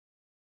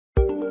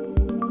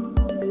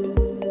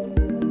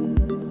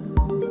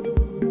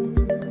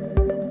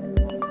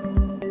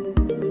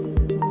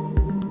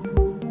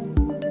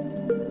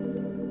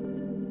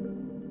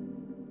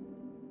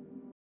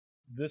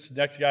This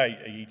next guy,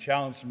 he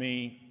challenged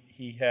me.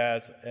 He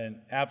has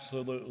an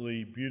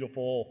absolutely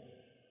beautiful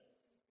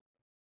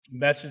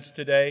message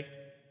today.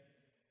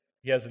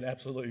 He has an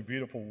absolutely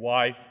beautiful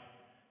wife,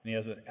 and he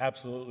has an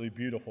absolutely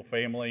beautiful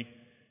family.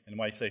 And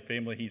when I say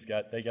family,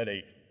 they got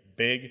a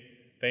big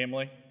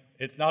family.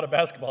 It's not a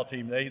basketball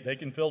team. They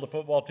can field a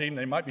football team.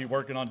 They might be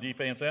working on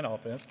defense and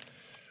offense.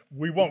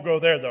 We won't go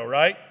there, though,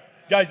 right?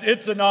 Guys,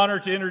 it's an honor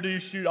to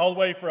introduce you all the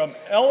way from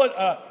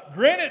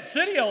Granite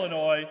City,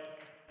 Illinois,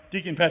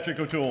 Deacon Patrick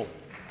O'Toole.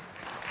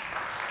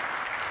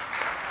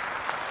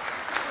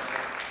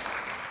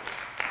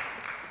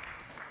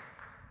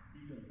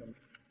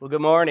 Well,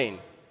 good morning.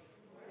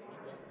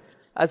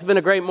 It's been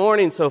a great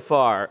morning so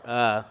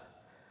far.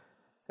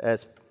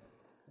 As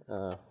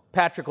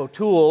Patrick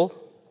O'Toole,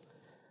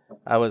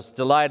 I was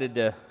delighted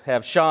to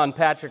have Sean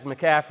Patrick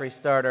McCaffrey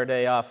start our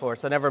day off for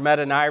us. I never met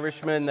an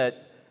Irishman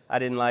that I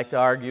didn't like to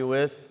argue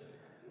with,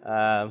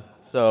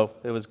 so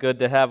it was good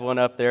to have one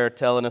up there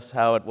telling us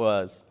how it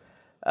was.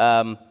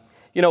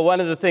 One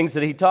of the things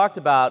that he talked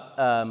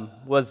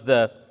about was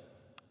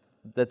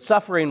that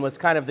suffering was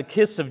kind of the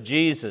kiss of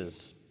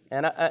Jesus.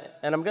 And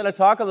I'm going to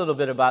talk a little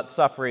bit about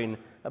suffering,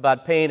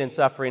 about pain and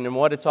suffering, and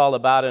what it's all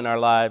about in our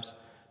lives,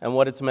 and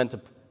what it's meant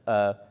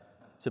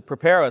to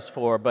prepare us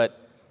for.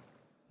 But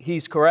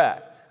he's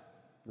correct.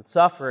 That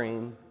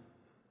suffering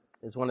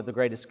is one of the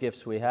greatest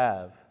gifts we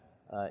have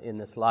in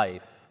this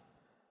life,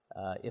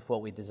 if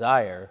what we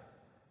desire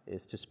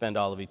is to spend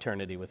all of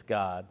eternity with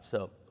God.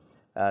 So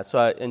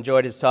I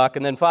enjoyed his talk.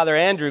 And then Father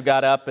Andrew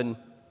got up, and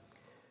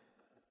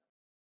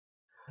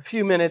a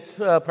few minutes,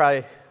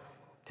 probably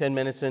 10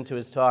 minutes into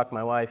his talk,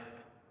 my wife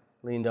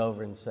leaned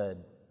over and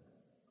said,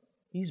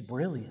 "He's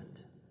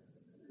brilliant."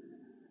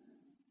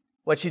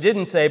 What she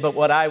didn't say, but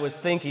what I was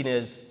thinking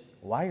is,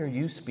 why are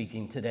you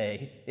speaking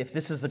today if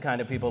this is the kind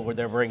of people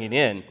they're bringing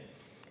in?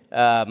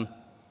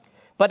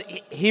 But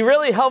he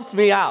really helped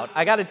me out.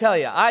 I got to tell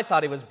you, I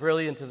thought he was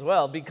brilliant as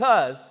well,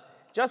 because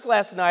just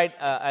last night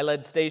I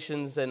led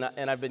stations, and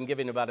I've been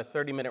giving about a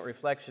 30-minute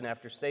reflection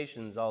after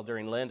stations all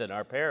during Lent in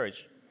our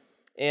parish.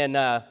 And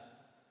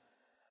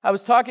I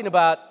was talking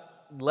about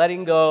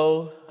letting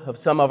go of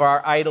some of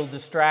our idle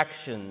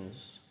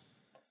distractions,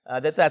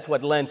 that's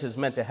what Lent is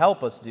meant to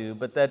help us do,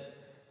 but that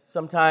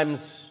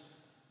sometimes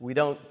we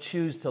don't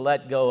choose to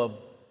let go of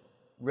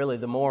really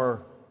the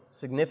more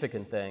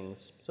significant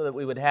things, so that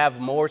we would have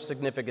more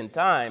significant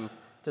time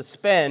to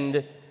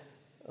spend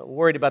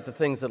worried about the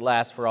things that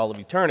last for all of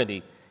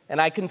eternity.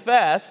 And I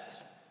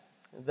confessed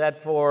that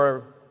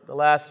for the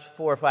last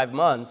 4 or 5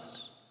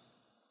 months,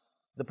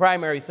 the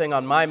primary thing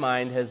on my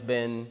mind has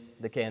been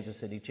the Kansas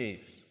City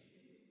Chiefs.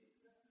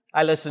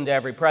 I listen to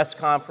every press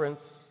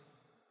conference.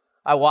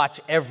 I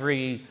watch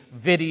every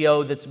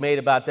video that's made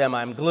about them.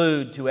 I'm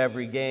glued to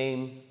every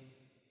game.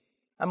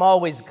 I'm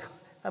always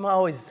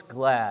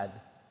glad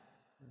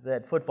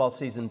that football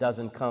season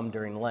doesn't come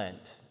during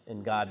Lent,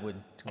 and God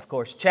would, of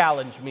course,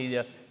 challenge me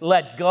to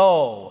let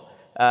go.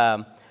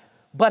 But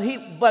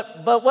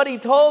what he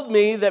told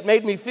me that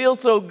made me feel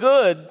so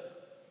good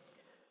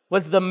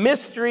was the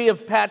mystery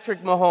of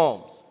Patrick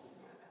Mahomes.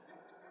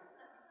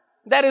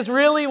 That is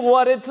really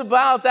what it's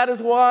about. That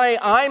is why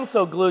I'm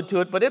so glued to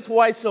it, but it's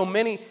why so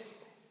many.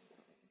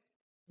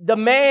 The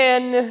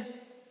man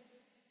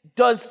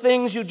does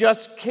things you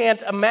just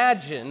can't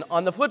imagine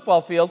on the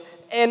football field,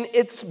 and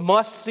it's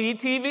must-see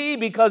TV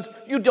because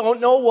you don't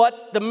know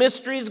what the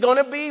mystery is going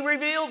to be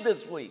revealed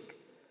this week.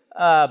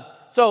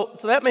 So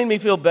that made me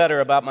feel better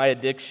about my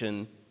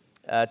addiction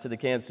to the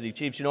Kansas City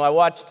Chiefs. I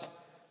watched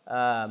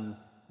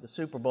the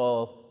Super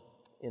Bowl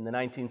in the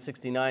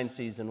 1969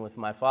 season with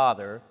my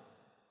father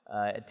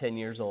at 10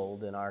 years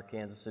old, and our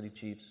Kansas City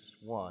Chiefs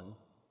won.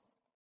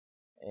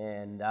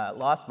 And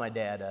lost my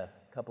dad a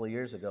couple of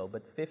years ago,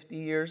 but 50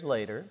 years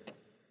later,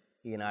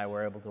 he and I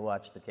were able to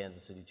watch the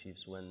Kansas City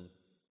Chiefs win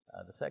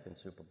the second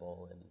Super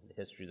Bowl in the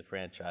history of the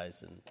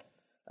franchise, and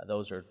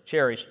those are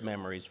cherished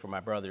memories for my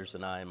brothers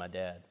and I and my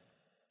dad.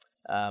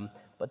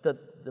 But the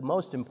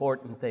most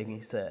important thing he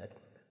said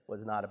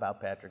was not about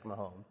Patrick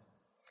Mahomes.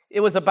 It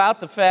was about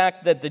the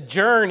fact that the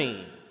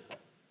journey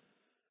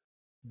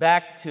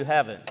back to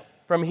heaven,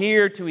 from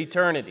here to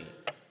eternity,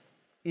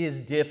 is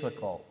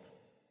difficult.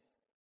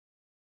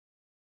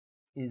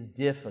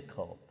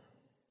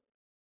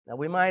 Now,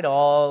 we might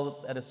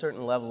all, at a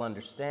certain level,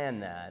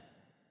 understand that,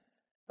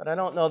 but I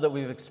don't know that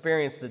we've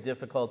experienced the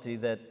difficulty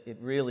that it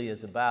really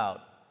is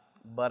about.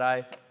 But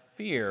I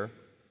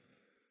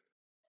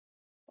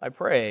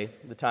pray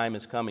the time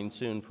is coming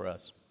soon for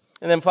us.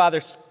 And then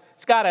Father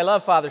Scott, I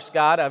love Father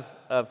Scott.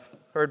 I've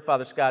heard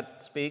Father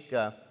Scott speak.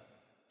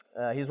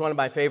 He's one of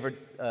my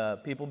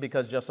favorite people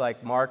because just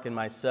like Mark and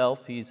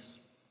myself, he's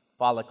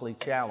follically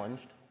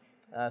challenged.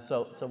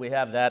 So we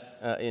have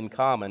that in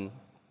common.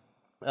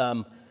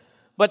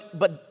 But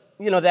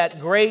that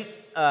great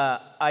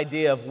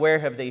idea of where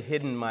have they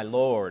hidden my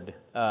Lord,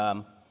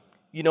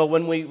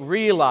 when we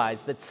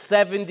realize that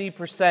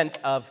 70%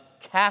 of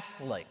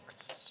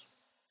Catholics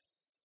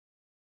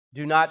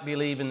do not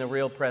believe in the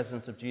real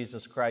presence of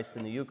Jesus Christ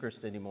in the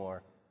Eucharist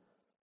anymore,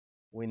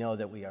 we know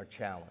that we are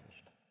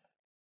challenged.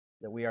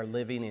 that we are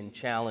living in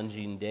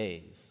challenging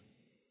days,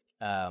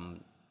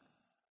 that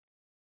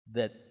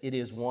it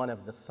is one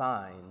of the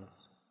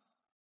signs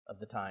of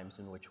the times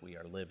in which we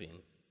are living.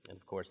 And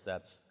of course,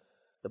 that's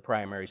the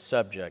primary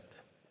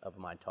subject of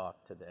my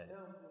talk today.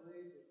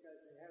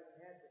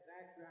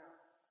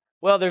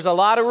 Well, there's a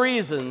lot of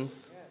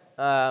reasons,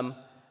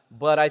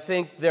 but I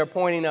think they're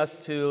pointing us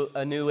to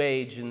a new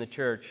age in the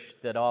church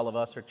that all of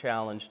us are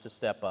challenged to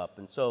step up.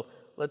 And so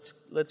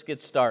let's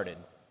get started.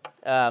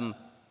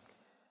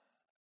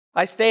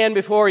 I stand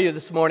before you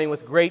this morning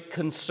with great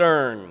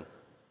concern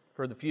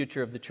for the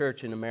future of the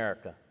church in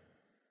America.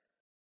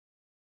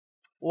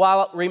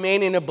 While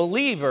remaining a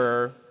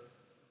believer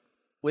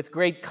with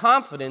great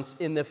confidence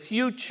in the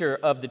future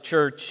of the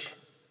church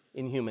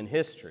in human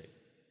history.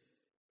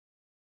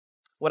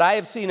 What I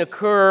have seen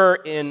occur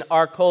in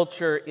our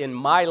culture in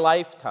my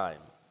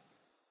lifetime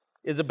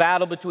is a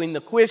battle between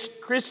the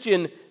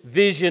Christian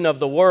vision of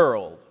the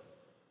world,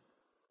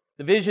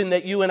 the vision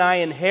that you and I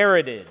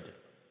inherited,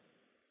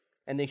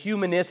 and the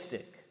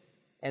humanistic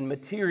and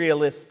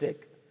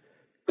materialistic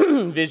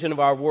vision of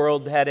our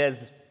world that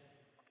has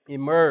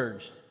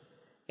emerged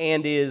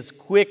and is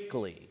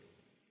quickly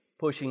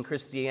pushing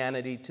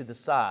Christianity to the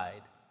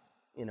side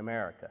in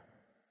America.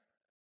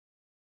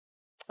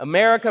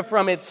 America,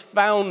 from its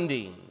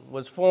founding,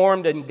 was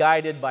formed and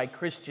guided by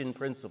Christian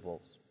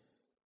principles.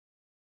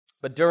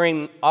 But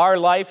during our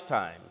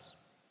lifetimes,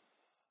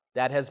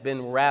 that has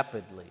been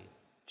rapidly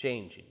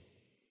changing.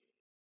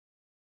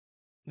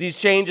 These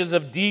changes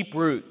have deep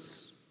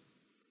roots,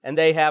 and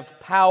they have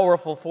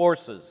powerful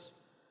forces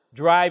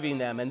driving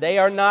them, and they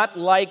are not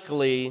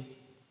likely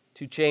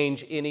to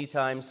change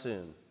anytime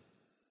soon.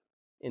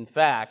 In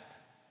fact,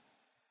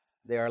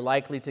 they are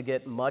likely to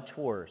get much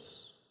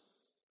worse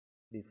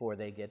before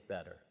they get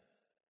better.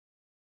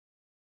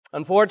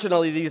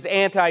 Unfortunately, these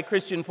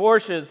anti-Christian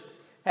forces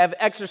have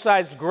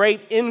exercised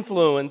great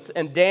influence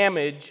and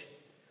damage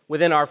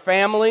within our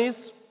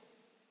families,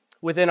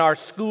 within our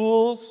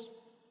schools,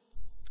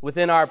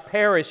 within our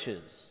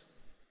parishes,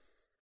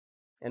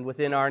 and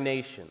within our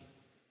nation.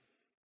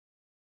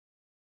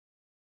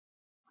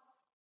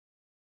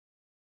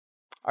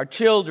 Our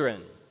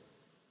children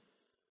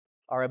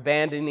are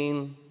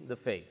abandoning the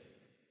faith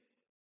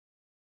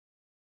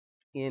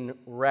in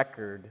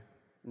record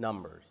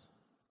numbers.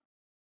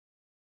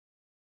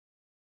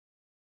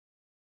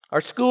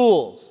 Our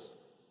schools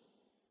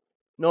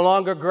no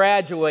longer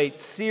graduate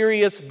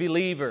serious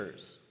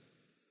believers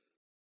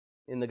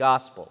in the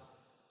gospel.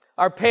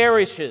 Our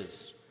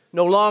parishes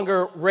no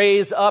longer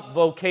raise up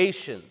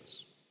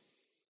vocations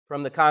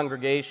from the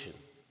congregation.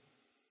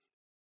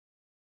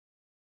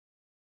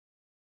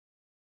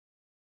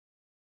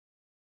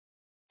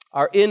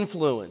 Our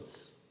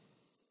influence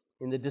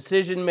in the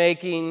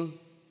decision-making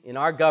in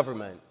our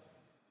government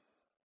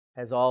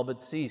has all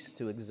but ceased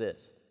to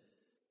exist.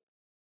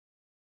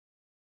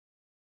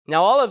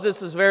 Now, all of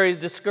this is very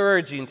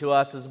discouraging to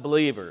us as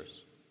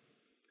believers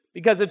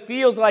because it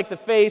feels like the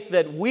faith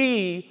that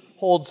we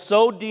hold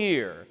so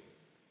dear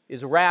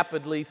is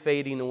rapidly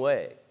fading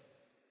away.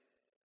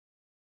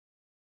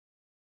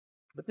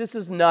 But this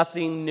is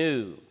nothing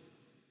new.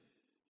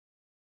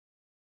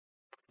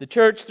 The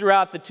church,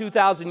 throughout the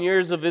 2,000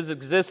 years of its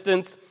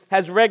existence,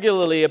 has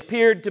regularly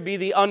appeared to be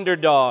the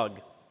underdog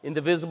in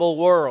the visible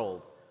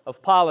world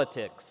of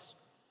politics,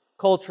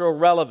 cultural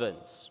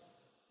relevance,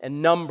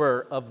 and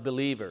number of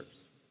believers.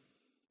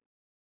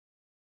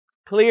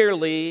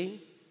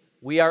 Clearly,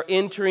 we are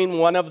entering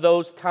one of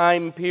those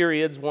time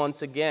periods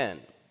once again.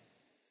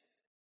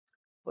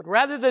 But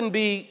rather than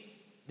be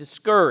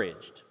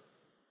discouraged,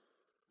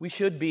 we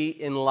should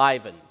be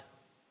enlivened.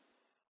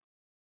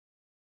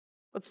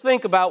 Let's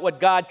think about what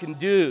God can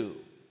do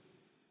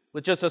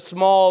with just a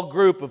small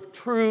group of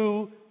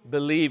true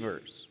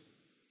believers.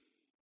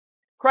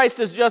 Christ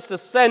has just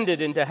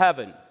ascended into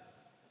heaven.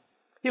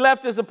 He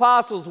left his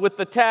apostles with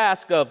the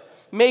task of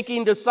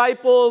making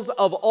disciples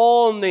of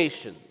all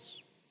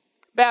nations,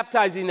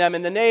 baptizing them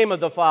in the name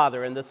of the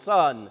Father and the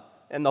Son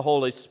and the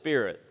Holy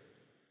Spirit.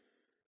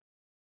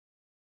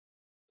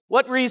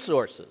 What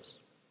resources,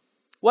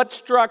 what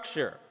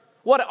structure,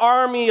 what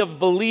army of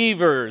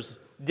believers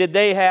did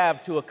they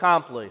have to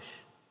accomplish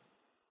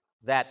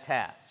that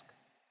task?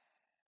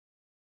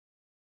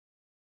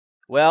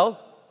 Well,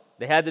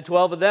 they had the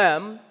 12 of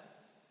them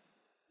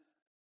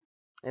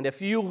and a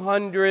few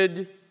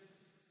hundred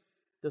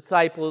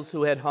disciples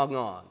who had hung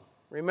on.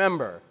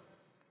 Remember,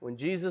 when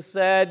Jesus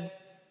said,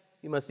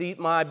 "You must eat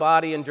my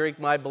body and drink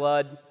my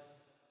blood,"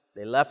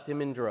 they left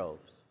him in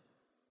droves.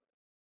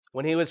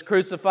 When he was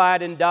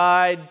crucified and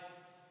died,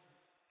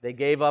 they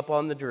gave up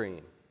on the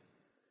dream.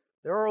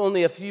 There are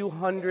only a few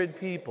hundred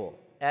people,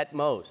 at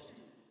most,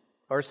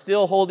 who are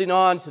still holding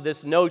on to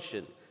this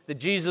notion that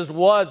Jesus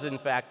was, in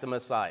fact, the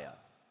Messiah.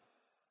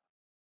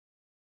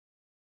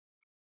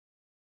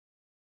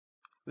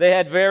 They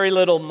had very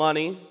little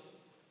money.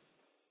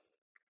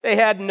 They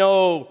had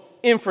no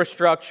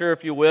infrastructure,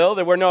 if you will.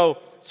 There were no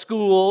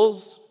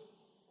schools.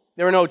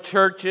 There were no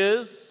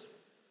churches.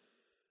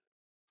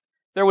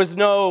 There was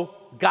no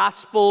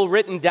gospel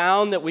written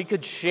down that we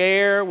could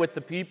share with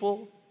the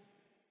people.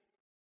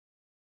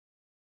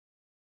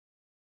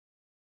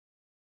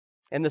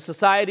 And the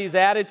society's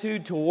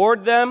attitude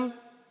toward them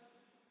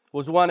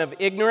was one of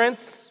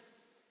ignorance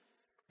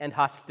and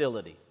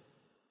hostility.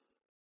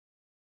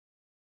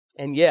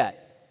 And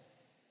yet,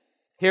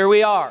 here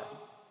we are,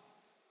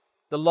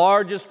 the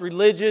largest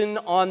religion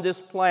on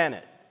this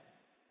planet.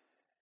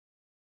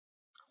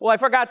 Well, I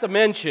forgot to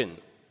mention,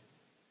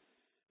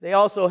 they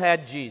also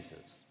had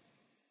Jesus,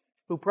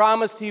 who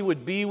promised he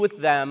would be with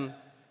them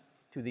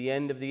to the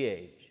end of the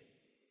age.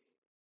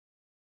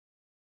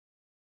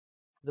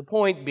 The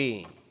point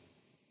being,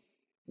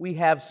 we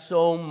have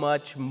so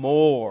much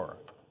more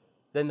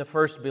than the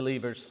first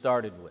believers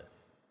started with.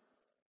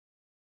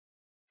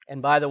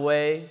 And by the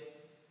way,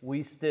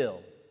 we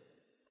still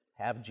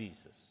have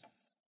Jesus.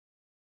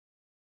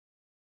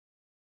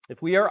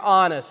 If we are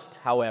honest,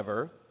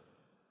 however,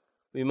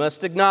 we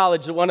must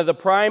acknowledge that one of the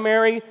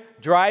primary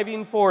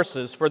driving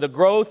forces for the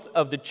growth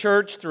of the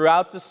church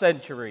throughout the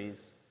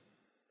centuries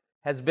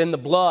has been the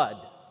blood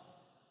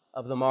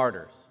of the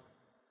martyrs.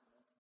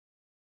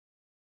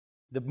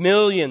 The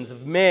millions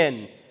of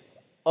men,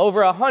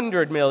 over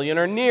 100 million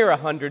or near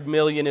 100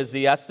 million is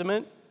the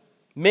estimate,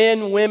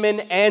 men, women,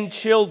 and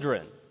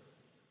children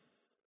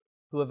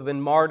who have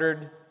been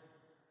martyred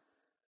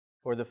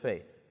for the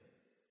faith.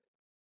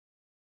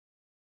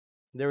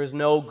 There is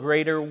no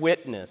greater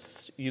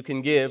witness you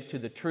can give to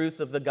the truth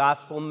of the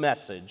gospel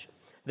message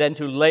than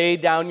to lay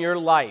down your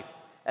life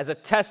as a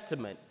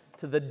testament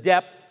to the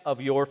depth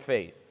of your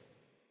faith.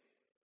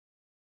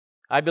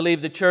 I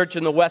believe the church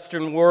in the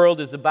Western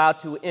world is about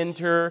to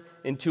enter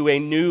into a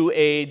new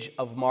age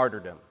of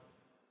martyrdom.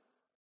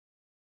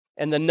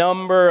 And the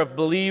number of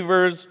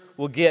believers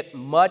will get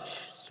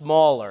much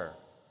smaller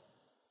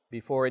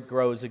before it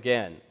grows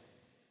again.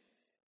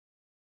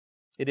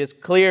 It is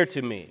clear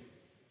to me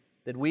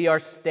that we are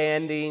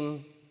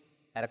standing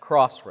at a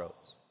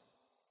crossroads,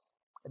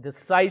 a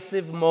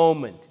decisive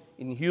moment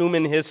in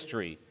human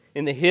history,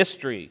 in the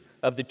history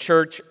of the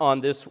church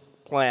on this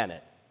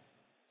planet.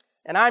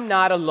 And I'm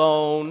not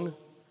alone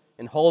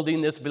in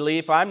holding this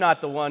belief. I'm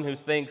not the one who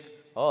thinks,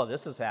 oh,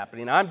 this is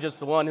happening. I'm just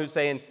the one who's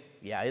saying,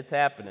 yeah, it's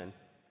happening.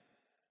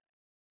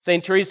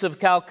 St. Teresa of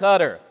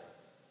Calcutta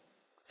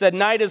said,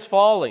 night is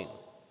falling.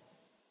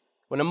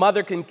 When a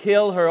mother can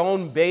kill her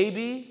own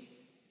baby,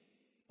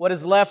 what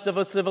is left of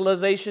a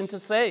civilization to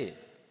save?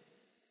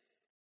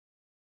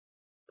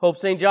 Pope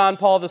St. John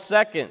Paul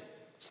II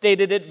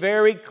stated it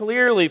very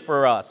clearly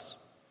for us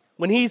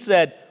when he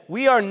said,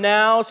 we are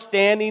now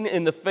standing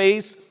in the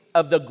face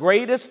of the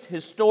greatest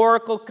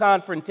historical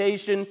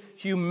confrontation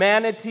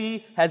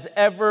humanity has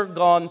ever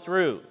gone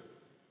through.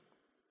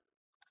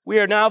 We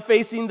are now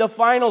facing the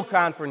final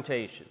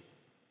confrontation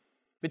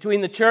between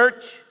the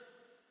church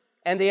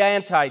and the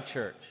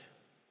anti-church,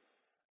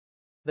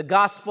 the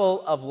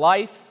gospel of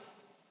life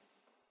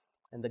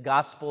and the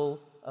gospel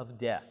of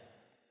death.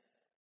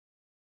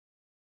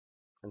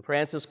 And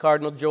Francis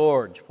Cardinal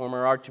George,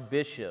 former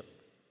Archbishop,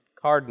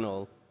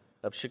 Cardinal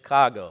of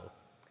Chicago,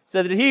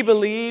 said that he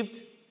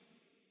believed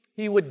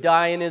he would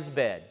die in his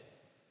bed,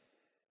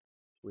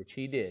 which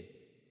he did.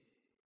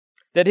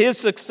 That his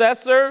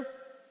successor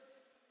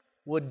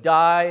would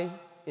die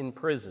in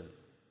prison,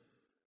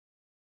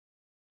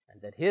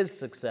 and that his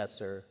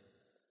successor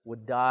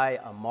would die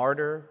a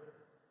martyr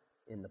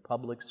in the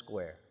public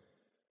square.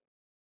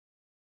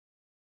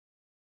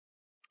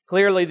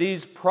 Clearly,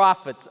 these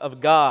prophets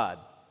of God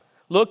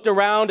looked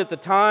around at the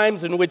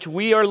times in which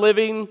we are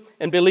living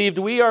and believed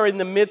we are in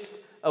the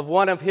midst of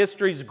one of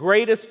history's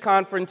greatest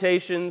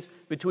confrontations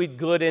between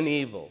good and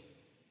evil,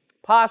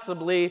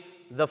 possibly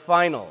the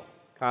final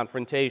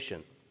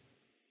confrontation.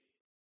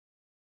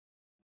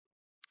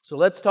 So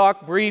let's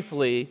talk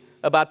briefly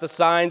about the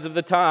signs of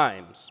the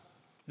times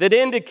that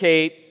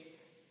indicate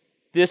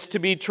this to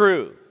be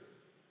true,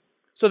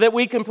 so that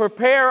we can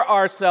prepare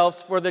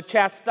ourselves for the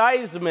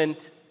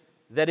chastisement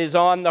that is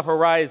on the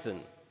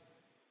horizon.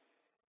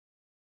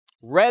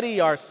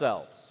 Ready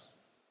ourselves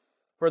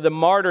for the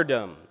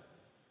martyrdom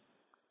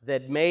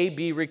that may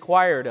be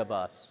required of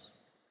us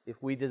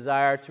if we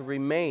desire to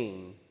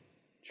remain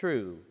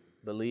true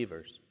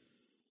believers.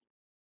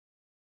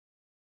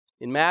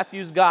 In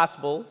Matthew's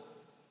Gospel,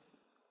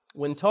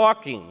 when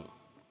talking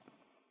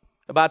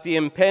about the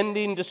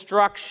impending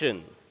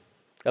destruction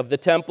of the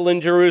temple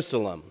in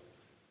Jerusalem,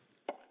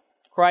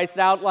 Christ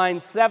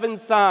outlined 7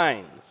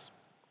 signs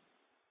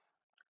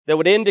that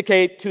would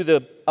indicate to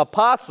the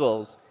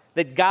apostles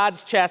that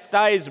God's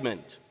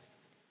chastisement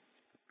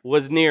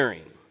was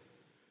nearing.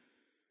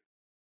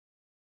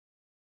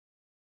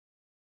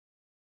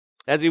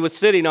 As he was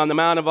sitting on the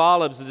Mount of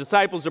Olives, the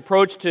disciples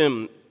approached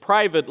him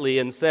privately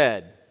and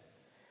said,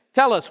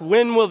 "Tell us,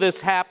 when will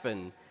this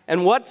happen?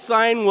 And what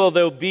sign will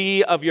there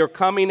be of your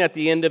coming at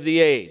the end of the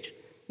age?"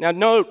 Now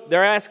note,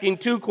 they're asking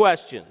 2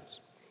 questions.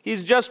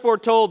 He's just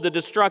foretold the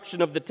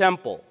destruction of the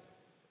temple.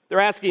 They're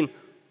asking,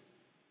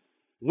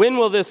 when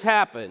will this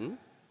happen?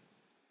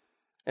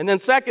 And then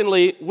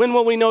secondly, when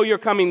will we know you're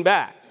coming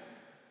back?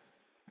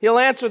 He'll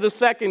answer the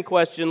second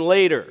question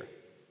later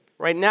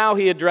Right now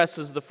he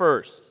addresses the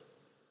first.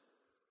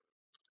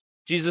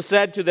 Jesus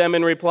said to them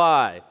in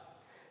reply,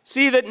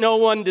 "See that no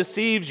one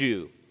deceives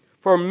you,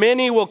 for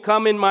many will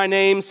come in my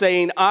name,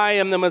 saying, 'I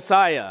am the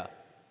Messiah,'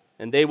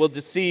 and they will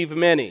deceive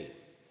many."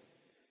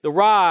 The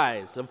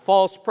rise of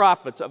false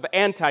prophets, of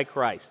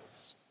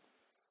antichrists.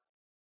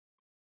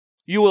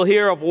 You will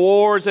hear of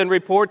wars and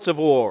reports of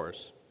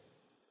wars.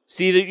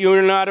 See that you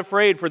are not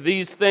afraid, for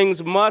these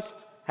things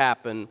must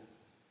happen.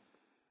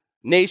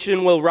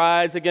 Nation will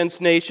rise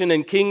against nation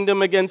and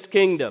kingdom against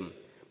kingdom.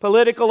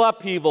 Political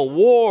upheaval,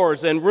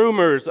 wars and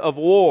rumors of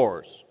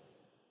wars.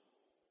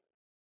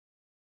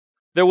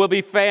 There will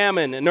be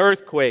famine and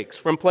earthquakes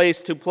from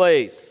place to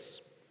place.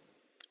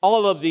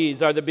 All of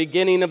these are the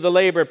beginning of the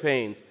labor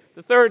pains.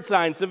 The third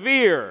sign,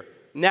 severe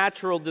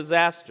natural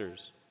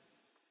disasters.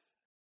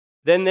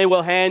 Then they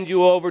will hand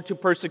you over to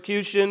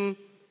persecution,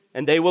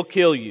 and they will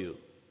kill you.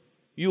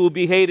 You will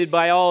be hated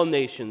by all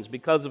nations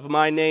because of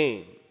my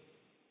name.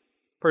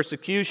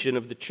 Persecution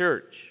of the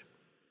church.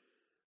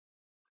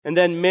 And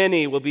then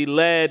many will be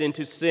led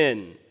into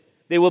sin.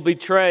 They will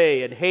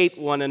betray and hate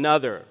one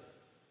another.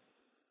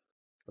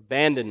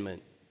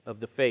 Abandonment of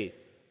the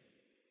faith.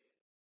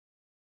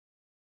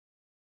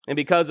 And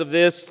because of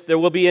this, there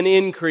will be an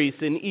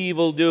increase in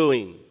evil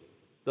doing.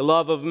 The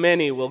love of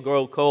many will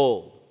grow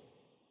cold.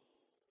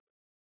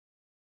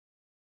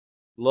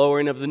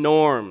 Lowering of the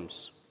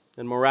norms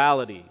and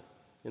morality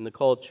in the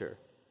culture.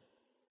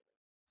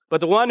 But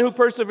the one who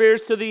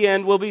perseveres to the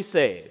end will be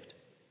saved.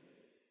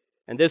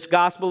 And this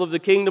gospel of the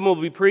kingdom will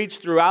be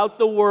preached throughout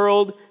the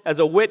world as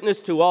a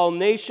witness to all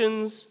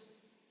nations,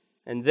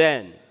 and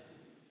then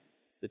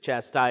the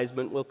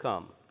chastisement will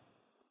come.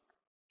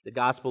 The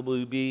gospel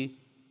will be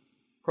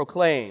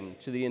proclaimed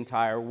to the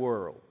entire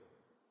world.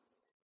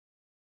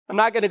 I'm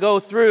not going to go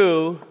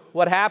through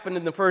what happened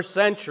in the first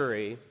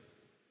century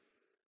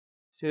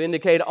to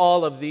indicate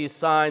all of these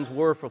signs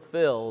were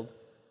fulfilled,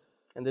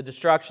 and the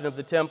destruction of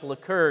the temple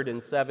occurred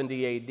in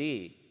 70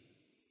 A.D.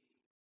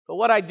 But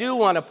what I do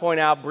want to point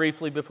out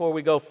briefly before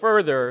we go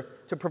further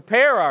to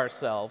prepare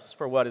ourselves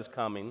for what is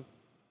coming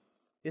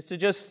is to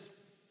just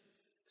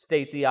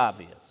state the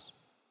obvious.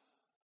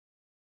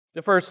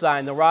 The first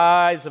sign, the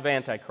rise of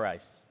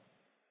Antichrist.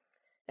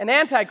 An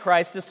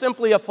Antichrist is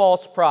simply a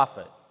false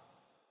prophet.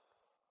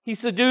 He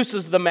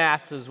seduces the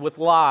masses with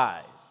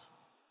lies.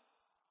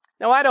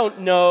 Now, I don't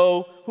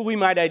know who we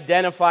might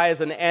identify as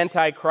an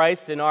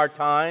Antichrist in our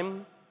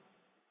time,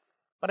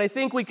 but I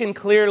think we can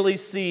clearly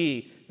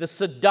see the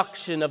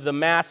seduction of the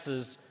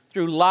masses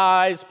through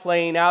lies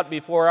playing out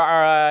before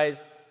our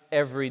eyes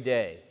every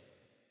day.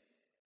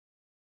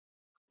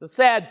 The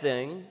sad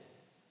thing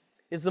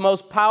is the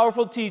most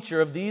powerful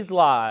teacher of these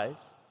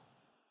lies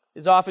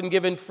is often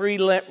given free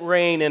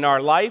rein in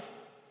our life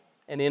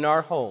and in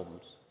our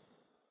homes.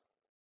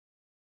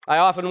 I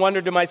often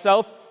wonder to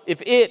myself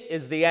if it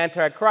is the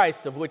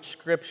Antichrist of which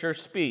Scripture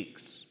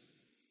speaks.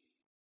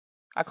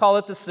 I call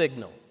it the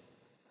signal,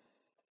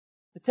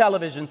 the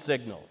television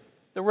signal,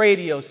 the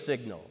radio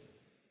signal,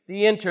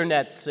 the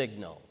internet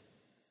signal,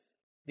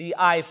 the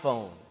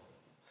iPhone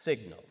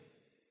signal.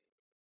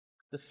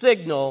 The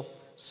signal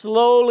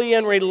slowly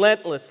and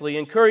relentlessly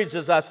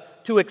encourages us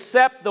to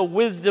accept the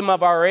wisdom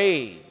of our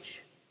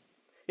age.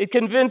 It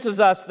convinces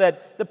us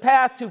that the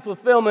path to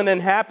fulfillment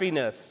and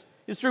happiness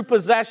is through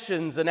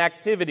possessions and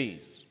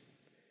activities,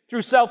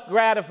 through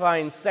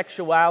self-gratifying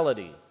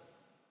sexuality,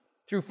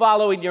 through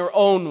following your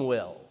own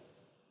will,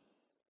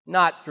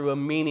 not through a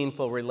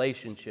meaningful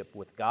relationship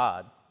with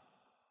God.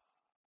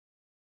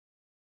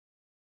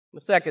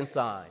 The second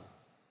sign,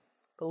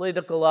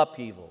 political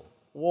upheaval,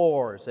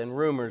 wars and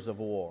rumors of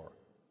war.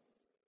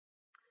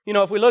 You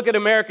know, if we look at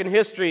American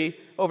history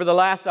over the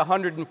last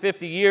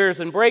 150 years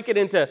and break it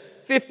into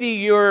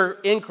 50-year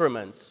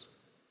increments,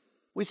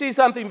 we see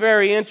something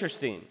very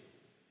interesting.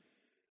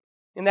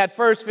 In that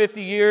first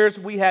 50 years,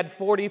 we had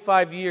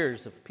 45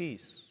 years of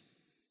peace.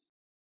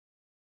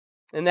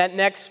 In that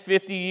next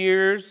 50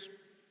 years,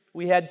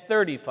 we had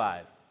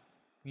 35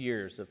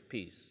 years of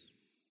peace.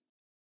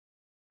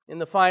 In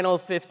the final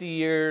 50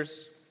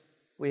 years,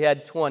 we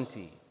had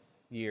 20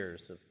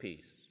 years of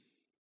peace.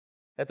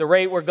 At the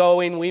rate we're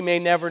going, we may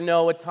never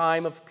know a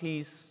time of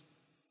peace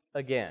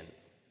again.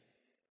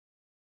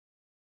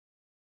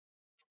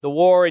 The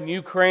war in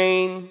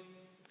Ukraine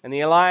and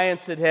the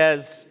alliance it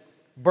has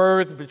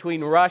birthed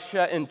between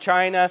Russia and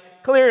China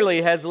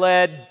clearly has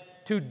led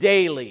to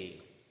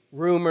daily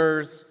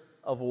rumors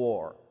of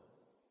war.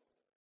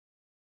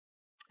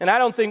 And I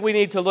don't think we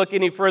need to look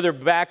any further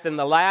back than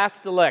the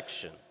last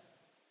election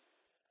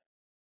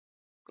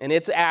and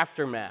its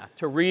aftermath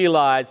to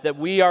realize that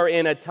we are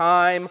in a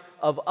time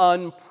of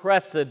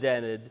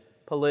unprecedented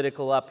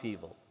political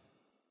upheaval.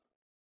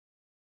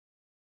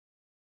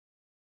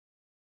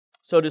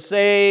 So to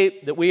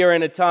say that we are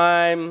in a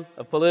time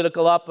of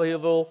political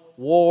upheaval,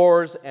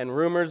 wars, and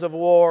rumors of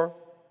war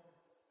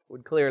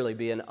would clearly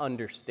be an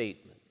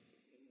understatement.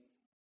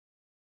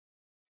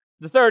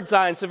 The third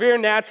sign, severe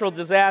natural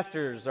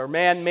disasters or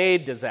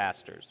man-made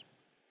disasters.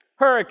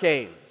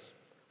 Hurricanes,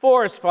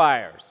 forest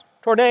fires,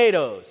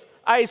 tornadoes,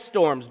 ice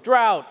storms,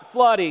 drought,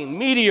 flooding,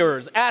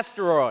 meteors,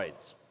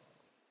 asteroids.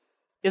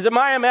 Is it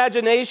my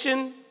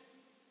imagination,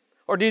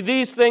 or do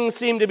these things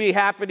seem to be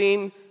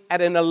happening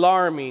at an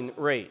alarming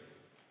rate?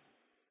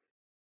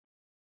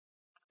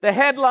 The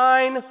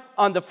headline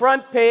on the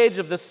front page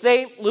of the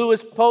St.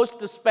 Louis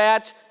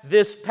Post-Dispatch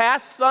this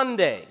past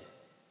Sunday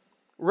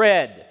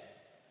read,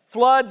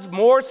 "Floods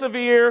more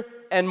severe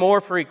and more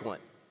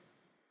frequent."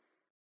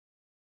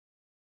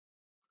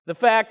 The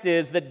fact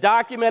is that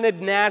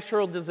documented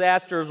natural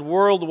disasters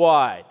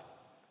worldwide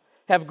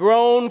have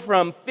grown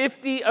from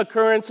 50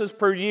 occurrences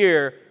per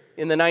year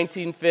in the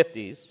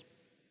 1950s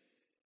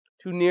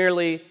to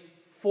nearly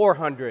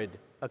 400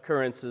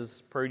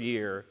 occurrences per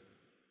year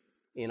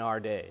in our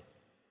day.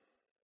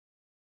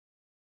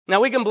 Now,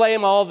 we can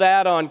blame all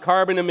that on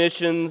carbon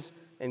emissions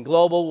and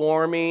global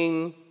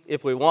warming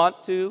if we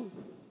want to,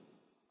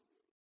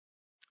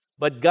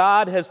 but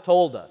God has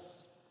told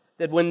us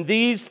that when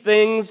these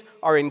things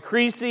are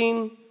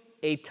increasing,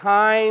 a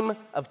time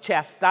of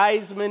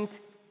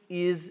chastisement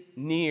is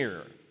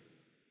near.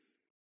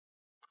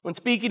 When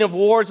speaking of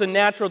wars and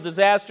natural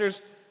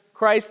disasters,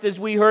 Christ, as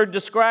we heard,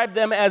 described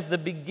them as the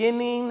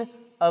beginning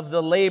of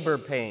the labor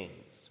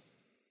pains.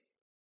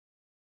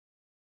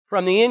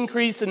 From the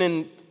increase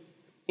in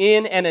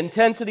and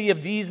intensity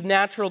of these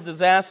natural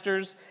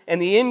disasters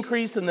and the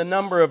increase in the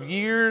number of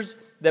years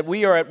that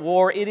we are at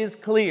war, it is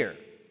clear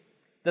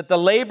that the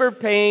labor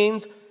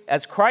pains,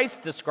 as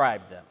Christ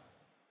described them,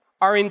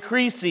 are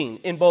increasing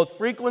in both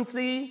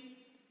frequency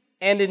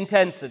and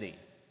intensity.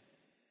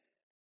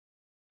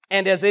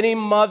 And as any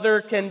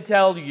mother can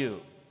tell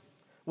you,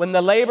 when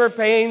the labor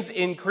pains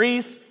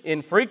increase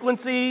in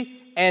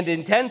frequency and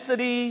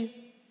intensity,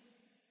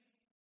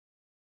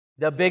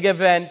 the big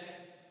event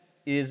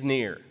is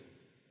near.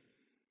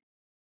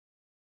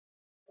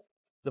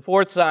 The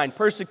fourth sign,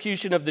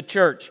 persecution of the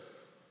church.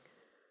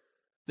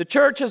 The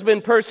church has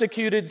been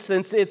persecuted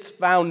since its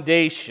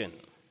foundation.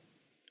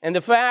 And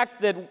the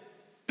fact that,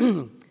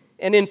 and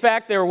in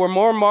fact, there were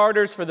more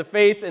martyrs for the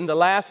faith in the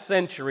last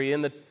century,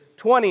 in the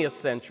 20th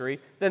century,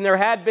 than there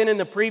had been in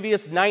the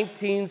previous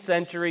 19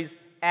 centuries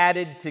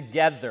added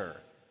together.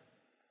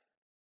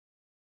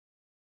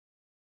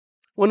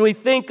 When we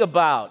think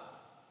about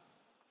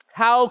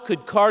how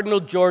could Cardinal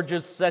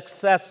George's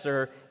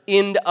successor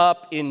end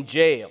up in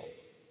jail,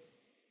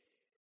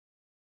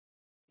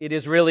 it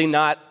is really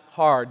not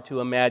hard to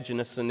imagine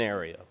a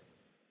scenario.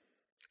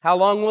 How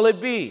long will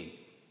it be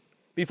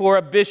before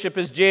a bishop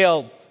is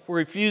jailed for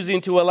refusing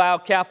to allow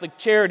Catholic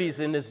charities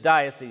in his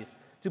diocese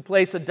to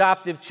place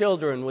adoptive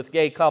children with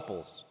gay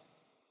couples?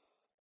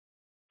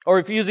 Or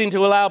refusing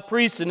to allow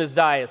priests in his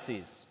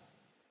diocese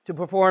to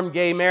perform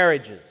gay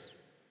marriages?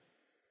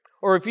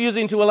 Or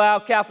refusing to allow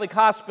Catholic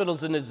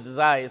hospitals in his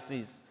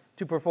diocese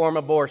to perform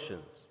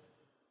abortions?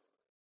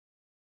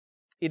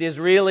 It is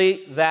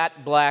really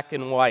that black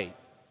and white.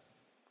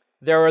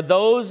 There are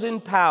those in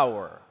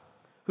power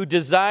who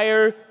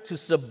desire to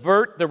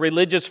subvert the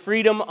religious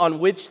freedom on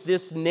which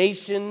this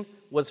nation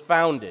was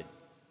founded.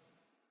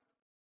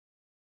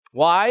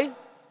 Why?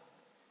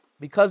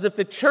 Because if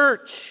the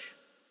church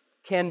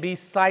can be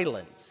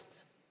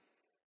silenced,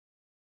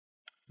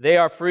 they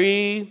are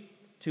free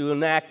to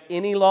enact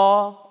any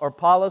law or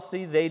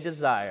policy they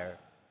desire,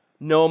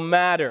 no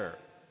matter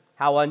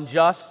how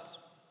unjust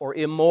or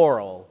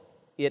immoral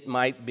it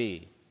might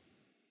be.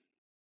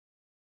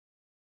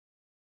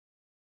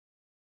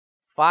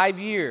 5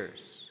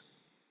 years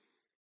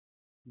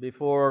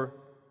before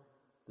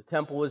the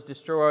temple was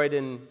destroyed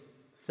in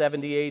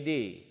 70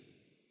 AD,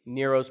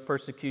 Nero's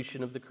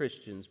persecution of the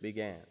Christians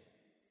began.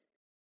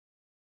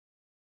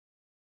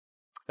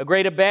 A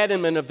great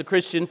abandonment of the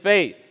Christian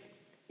faith.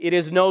 It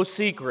is no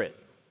secret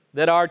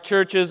that our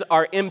churches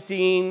are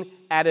emptying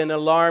at an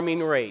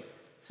alarming rate.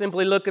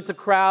 Simply look at the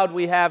crowd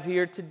we have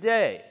here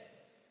today.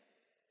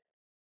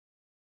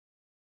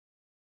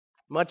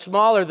 Much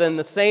smaller than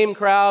the same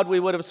crowd we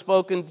would have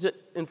spoken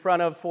in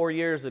front of 4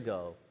 years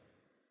ago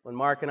when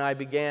Mark and I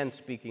began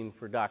speaking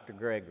for Dr.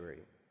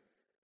 Gregory.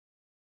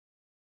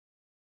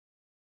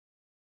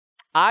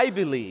 I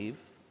believe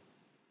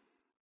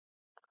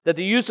that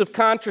the use of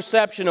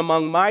contraception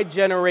among my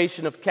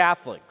generation of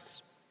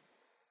Catholics,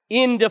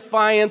 in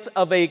defiance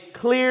of a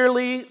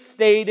clearly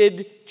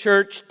stated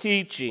church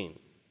teaching,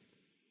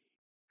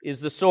 is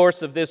the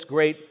source of this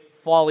great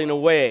falling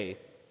away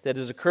that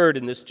has occurred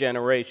in this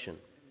generation.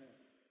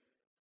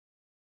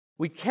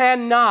 We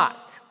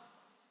cannot,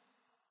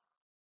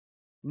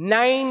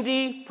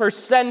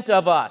 90%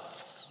 of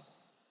us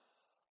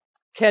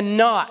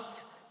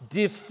cannot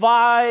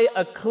defy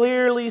a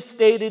clearly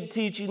stated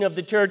teaching of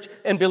the church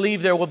and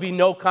believe there will be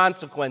no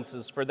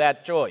consequences for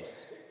that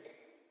choice.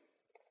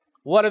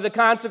 What are the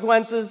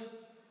consequences?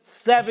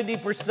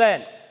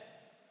 70%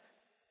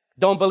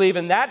 don't believe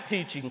in that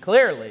teaching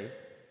clearly,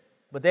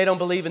 but they don't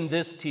believe in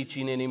this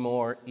teaching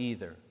anymore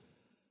either.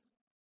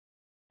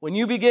 When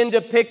you begin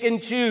to pick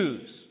and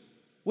choose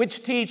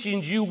which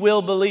teachings you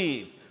will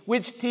believe,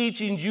 which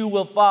teachings you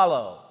will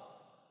follow,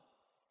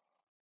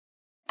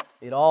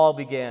 it all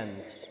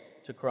begins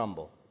to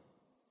crumble.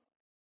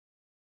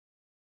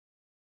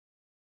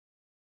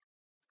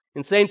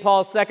 In St.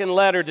 Paul's second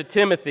letter to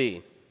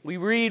Timothy, we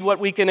read what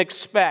we can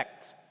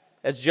expect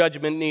as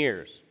judgment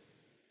nears.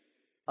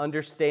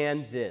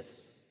 Understand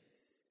this: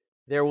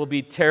 there will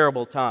be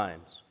terrible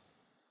times.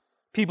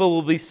 People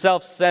will be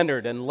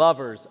self-centered and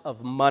lovers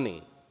of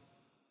money,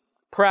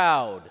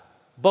 proud,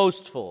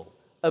 boastful,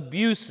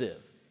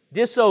 abusive,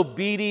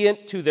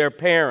 disobedient to their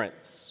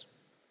parents,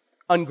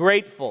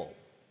 ungrateful,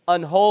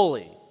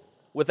 unholy,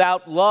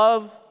 without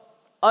love,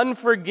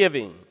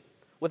 unforgiving,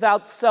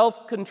 without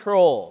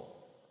self-control,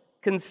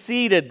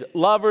 conceited,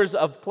 lovers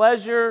of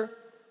pleasure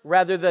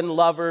rather than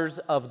lovers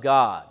of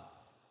God.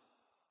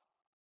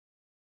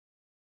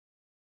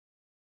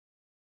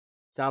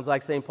 Sounds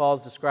like St. Paul's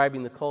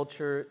describing the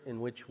culture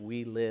in which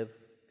we live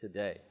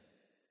today.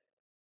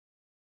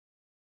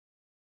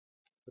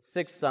 The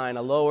sixth sign,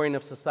 a lowering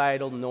of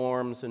societal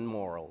norms and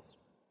morals.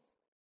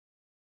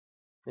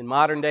 In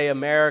modern-day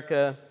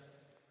America,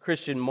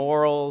 Christian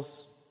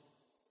morals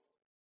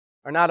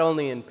are not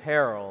only in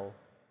peril,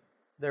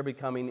 they're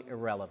becoming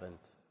irrelevant.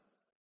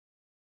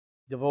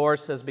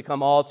 Divorce has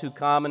become all too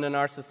common in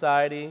our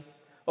society.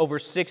 Over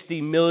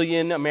 60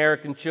 million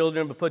American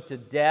children were put to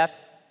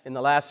death in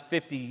the last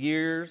 50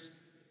 years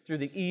through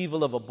the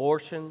evil of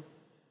abortion.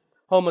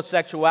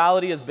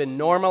 Homosexuality has been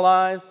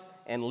normalized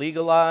and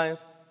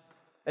legalized.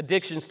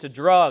 Addictions to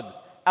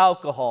drugs,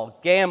 alcohol,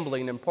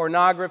 gambling, and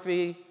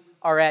pornography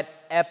are at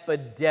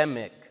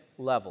epidemic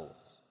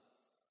levels.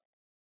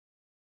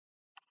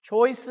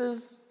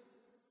 Choices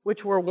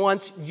which were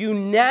once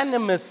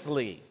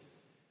unanimously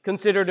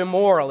considered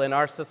immoral in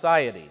our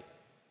society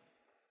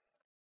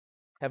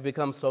have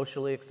become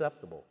socially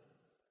acceptable.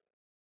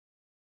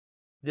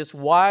 This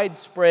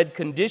widespread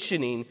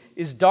conditioning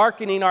is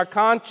darkening our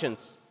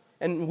conscience,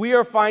 and we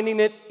are finding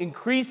it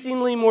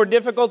increasingly more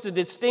difficult to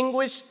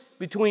distinguish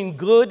between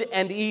good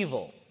and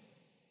evil.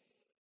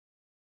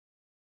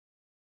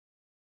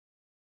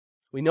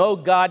 We know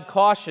God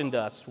cautioned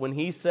us when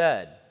He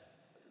said,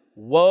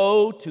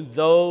 "Woe to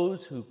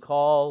those who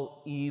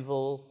call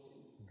evil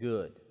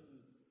good."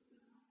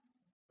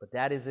 But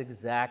that is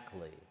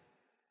exactly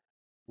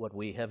what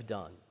we have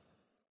done.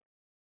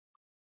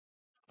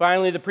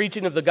 Finally, the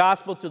preaching of the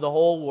gospel to the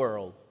whole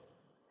world.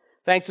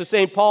 Thanks to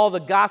St. Paul, the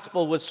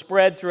gospel was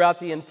spread throughout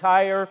the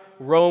entire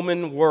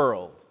Roman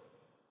world.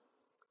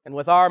 And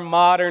with our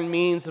modern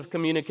means of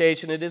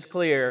communication, it is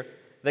clear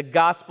the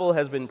gospel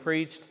has been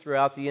preached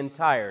throughout the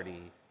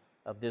entirety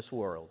of this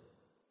world.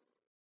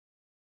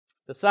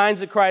 The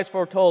signs that Christ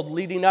foretold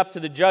leading up to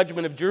the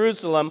judgment of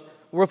Jerusalem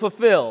were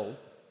fulfilled.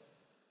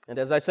 And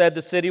as I said,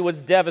 the city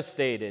was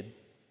devastated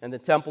and the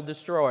temple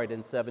destroyed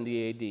in 70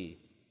 A.D.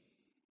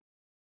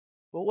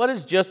 But what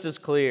is just as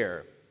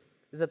clear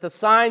is that the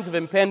signs of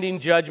impending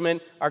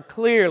judgment are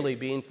clearly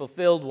being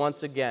fulfilled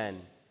once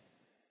again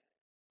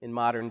in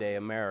modern-day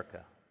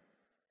America.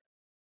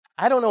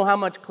 I don't know how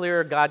much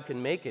clearer God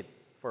can make it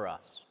for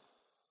us.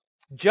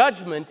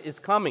 Judgment is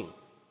coming.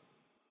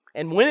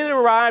 And when it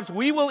arrives,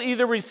 we will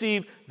either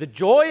receive the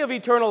joy of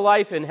eternal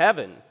life in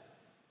heaven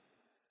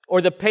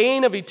or the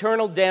pain of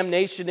eternal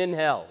damnation in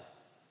hell.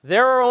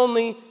 There are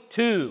only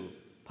two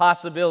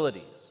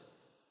possibilities.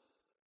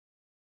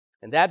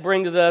 And that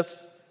brings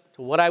us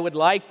to what I would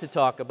like to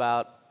talk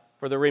about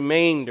for the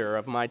remainder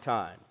of my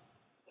time.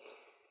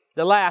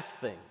 The last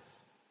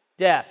things: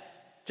 death,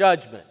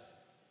 judgment,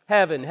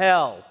 heaven,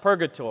 hell,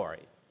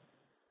 purgatory.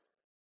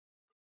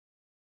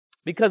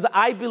 Because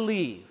I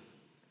believe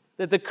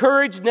that the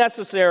courage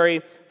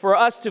necessary for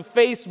us to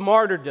face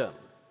martyrdom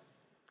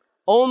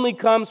only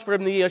comes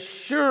from the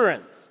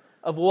assurance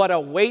of what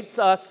awaits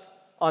us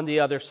on the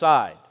other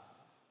side.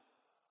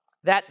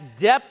 That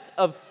depth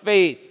of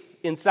faith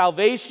in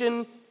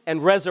salvation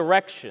and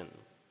resurrection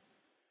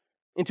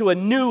into a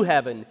new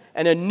heaven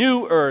and a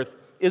new earth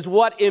is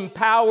what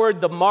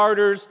empowered the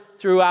martyrs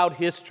throughout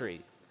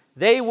history.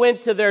 They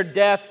went to their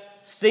death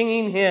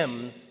singing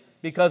hymns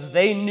because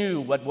they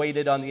knew what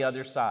waited on the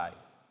other side.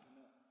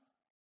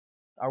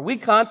 Are we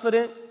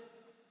confident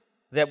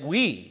that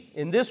we,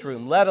 in this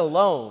room, let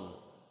alone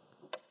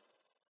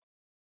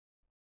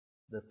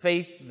the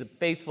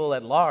faithful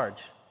at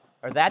large,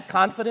 are that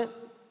confident?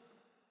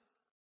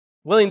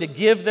 Willing to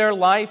give their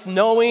life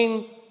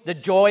knowing the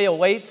joy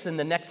awaits in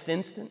the next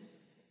instant?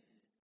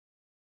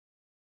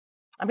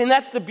 I mean,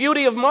 that's the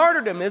beauty of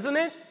martyrdom, isn't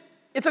it?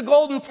 It's a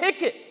golden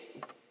ticket.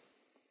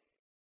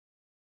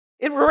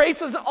 It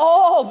erases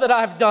all that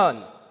I've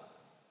done.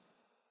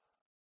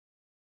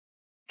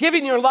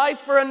 Giving your life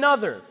for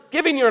another,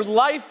 giving your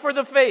life for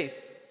the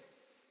faith,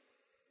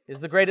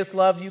 is the greatest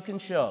love you can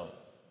show,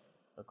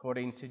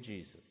 according to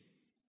Jesus.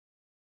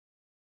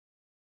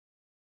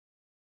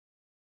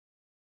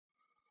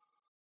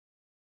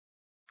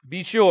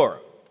 Be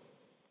sure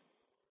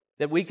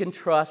that we can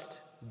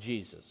trust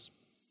Jesus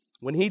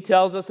when He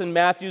tells us in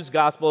Matthew's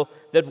Gospel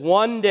that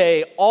one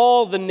day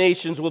all the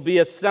nations will be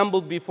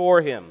assembled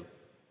before Him,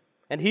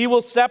 and He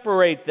will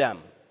separate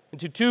them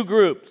into two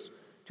groups.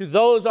 To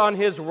those on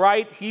His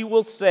right He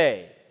will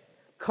say,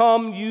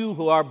 "Come, you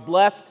who are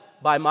blessed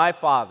by my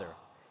Father,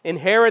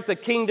 inherit the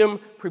kingdom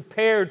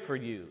prepared for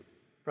you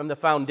from the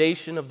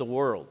foundation of the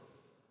world.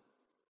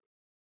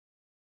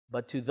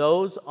 But to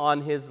those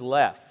on his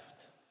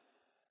left,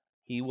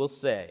 he will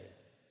say,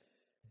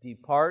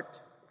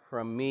 'Depart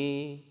from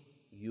me,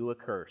 you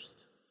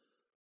accursed,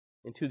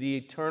 into the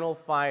eternal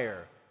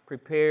fire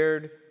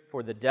prepared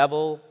for the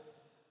devil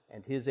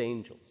and his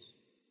angels.'"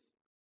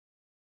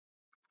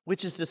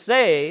 Which is to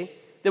say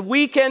that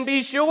we can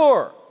be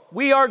sure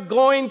we are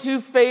going to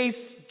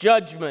face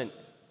judgment,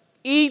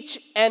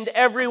 each and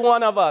every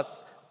one of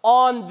us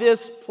on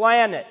this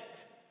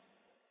planet.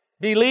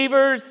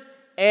 Believers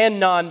and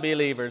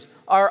non-believers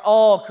are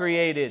all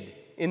created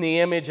in the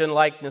image and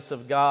likeness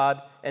of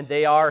God, and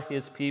they are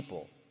His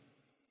people.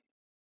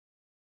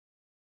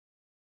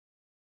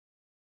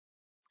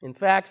 In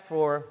fact,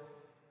 for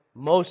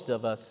most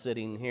of us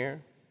sitting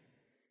here,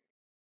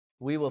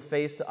 we will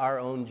face our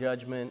own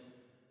judgment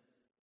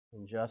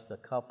in just a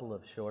couple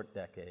of short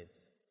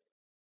decades.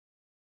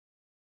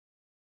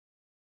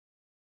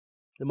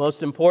 The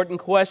most important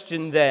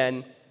question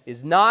then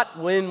is not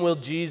when will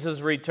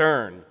Jesus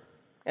return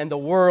and the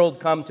world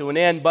come to an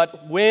end,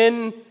 but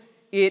when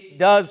it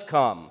does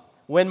come,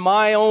 when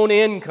my own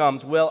end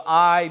comes, will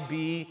I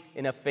be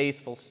in a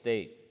faithful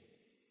state?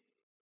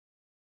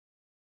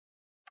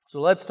 So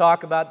let's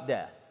talk about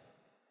death,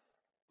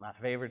 my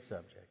favorite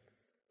subject.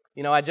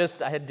 You know, I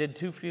did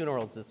 2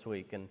 funerals this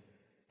week, and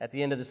at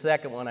the end of the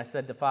second one, I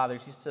said to Father,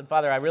 she said,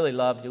 "Father, I really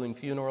love doing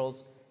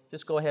funerals.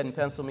 Just go ahead and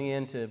pencil me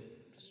in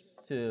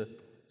to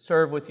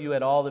serve with you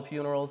at all the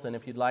funerals, and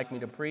if you'd like me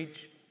to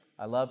preach,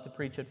 I love to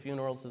preach at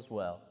funerals as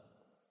well."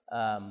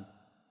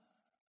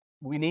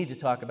 We need to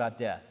talk about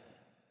death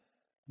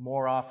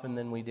more often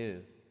than we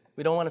do.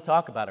 We don't want to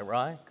talk about it,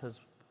 right?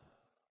 Because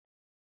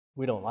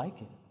we don't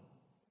like it.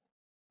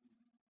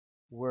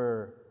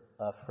 We're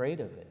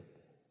afraid of it,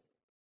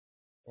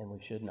 and we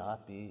should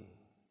not be.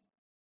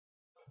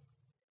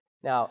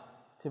 Now,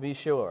 to be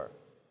sure,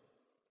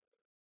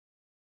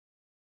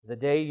 the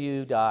day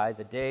you die,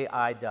 the day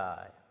I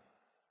die,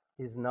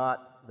 is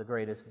not the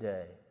greatest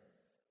day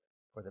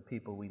for the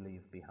people we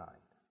leave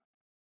behind.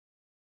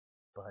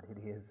 But it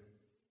is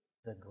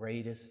the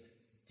greatest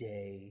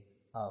day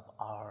of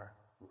our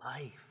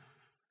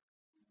life.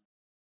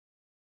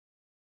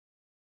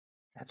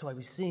 That's why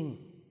we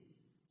sing.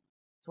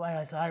 That's why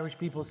us Irish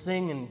people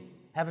sing and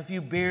have a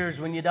few beers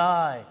when you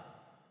die.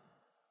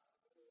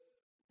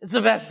 It's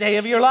the best day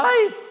of your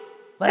life.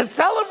 Let's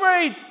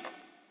celebrate.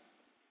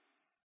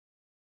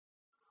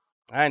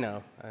 I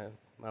know.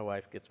 My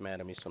wife gets mad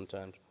at me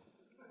sometimes.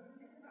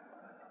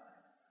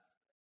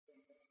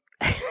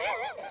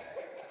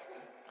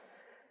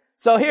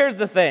 So here's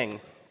the thing.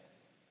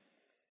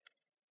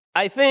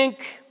 I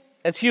think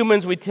as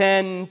humans we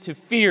tend to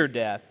fear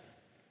death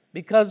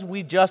because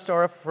we just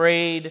are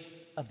afraid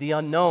of the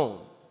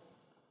unknown.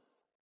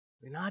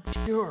 We're not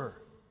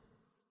sure.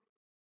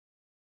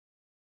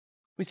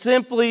 I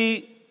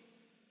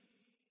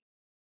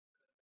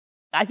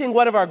think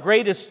one of our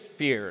greatest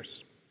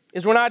fears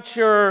is we're not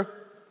sure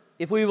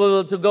if we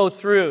will to go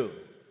through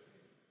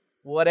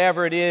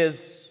whatever it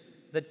is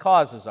that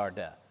causes our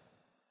death.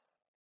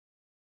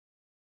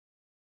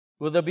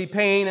 Will there be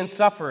pain and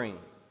suffering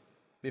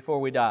before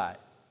we die?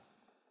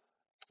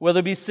 Will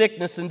there be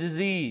sickness and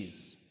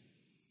disease?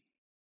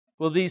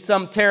 Will there be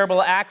some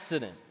terrible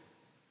accident?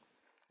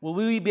 Will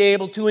we be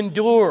able to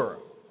endure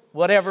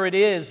whatever it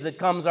is that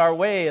comes our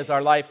way as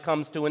our life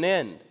comes to an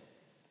end?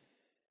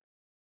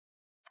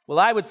 Well,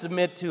 I would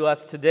submit to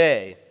us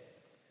today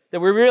that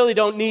we really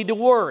don't need to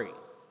worry,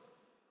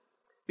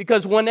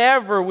 because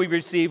whenever we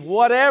receive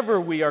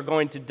whatever we are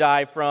going to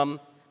die from,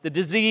 the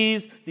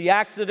disease, the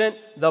accident,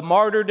 the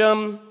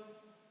martyrdom,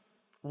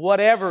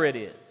 whatever it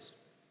is,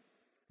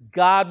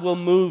 God will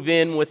move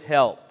in with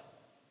help.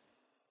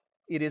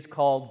 It is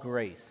called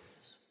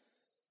grace.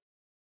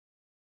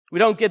 We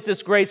don't get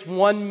this grace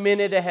 1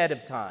 minute ahead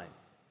of time.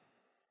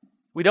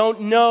 We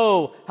don't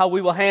know how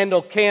we will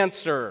handle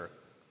cancer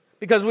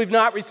because we've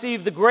not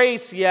received the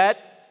grace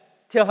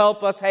yet to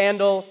help us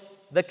handle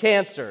the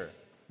cancer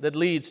that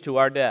leads to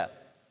our death.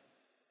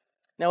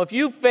 Now, if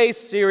you face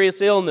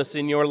serious illness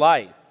in your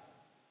life,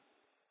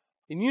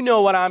 and you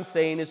know what I'm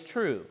saying is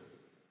true,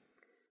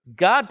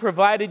 God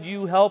provided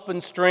you help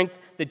and strength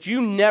that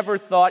you never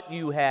thought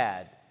you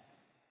had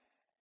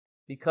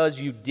because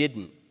you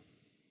didn't.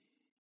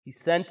 He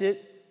sent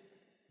it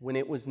when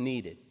it was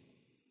needed.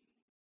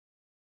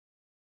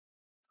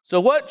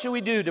 So what should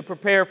we do to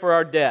prepare for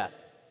our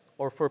death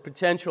or for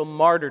potential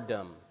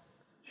martyrdom,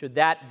 should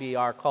that be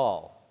our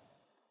call?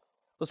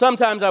 Well,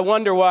 sometimes I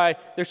wonder why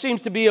there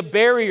seems to be a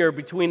barrier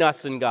between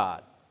us and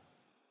God.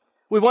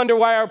 We wonder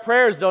why our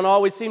prayers don't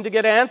always seem to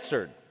get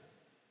answered.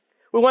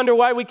 We wonder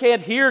why we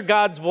can't hear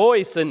God's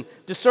voice and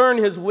discern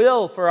His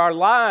will for our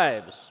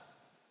lives.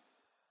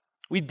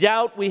 We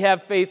doubt we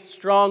have faith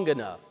strong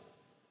enough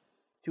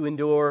to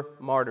endure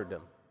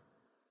martyrdom.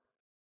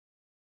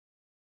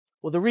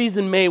 Well, the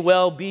reason may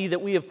well be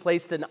that we have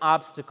placed an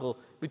obstacle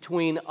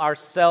between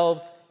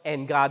ourselves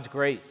and God's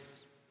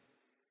grace.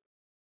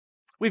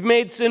 We've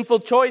made sinful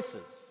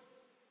choices.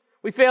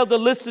 We failed to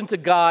listen to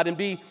God and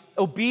be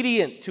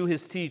obedient to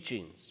His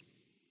teachings.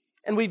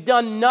 And we've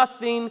done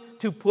nothing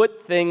to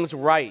put things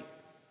right.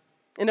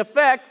 In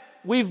effect,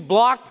 we've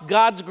blocked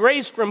God's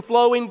grace from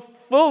flowing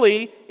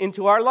fully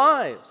into our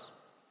lives.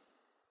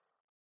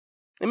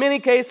 In many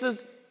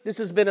cases, this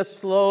has been a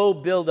slow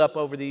buildup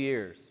over the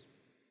years.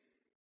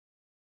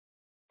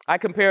 I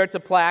compare it to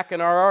plaque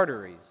in our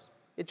arteries.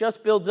 It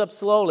just builds up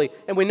slowly.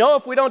 And we know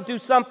if we don't do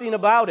something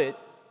about it,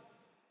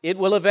 it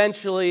will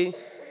eventually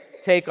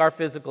take our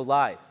physical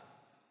life.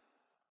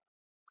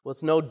 Well,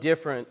 it's no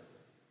different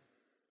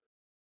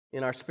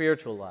in our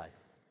spiritual life.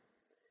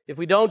 If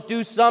we don't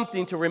do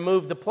something to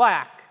remove the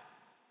plaque,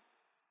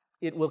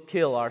 it will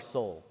kill our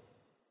soul.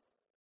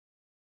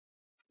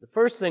 The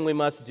first thing we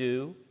must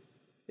do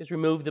is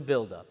remove the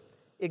buildup.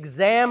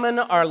 Examine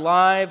our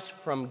lives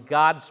from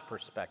God's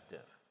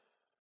perspective.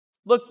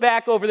 Look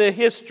back over the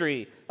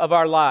history of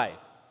our life.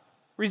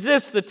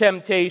 Resist the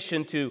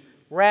temptation to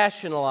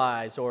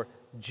rationalize or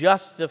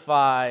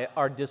justify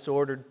our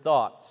disordered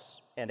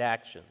thoughts and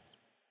actions.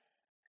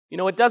 You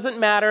know, it doesn't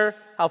matter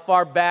how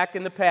far back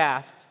in the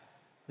past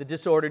the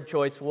disordered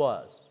choice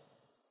was.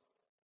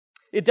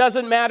 It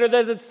doesn't matter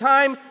that at the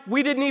time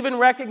we didn't even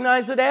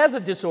recognize it as a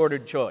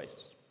disordered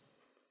choice.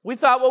 We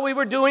thought what we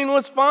were doing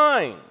was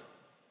fine.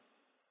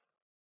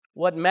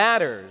 What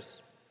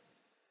matters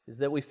is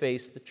that we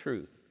face the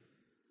truth,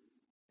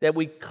 that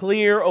we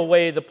clear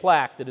away the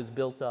plaque that is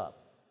built up.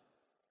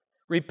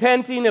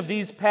 Repenting of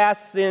these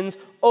past sins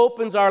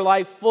opens our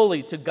life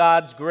fully to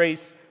God's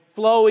grace,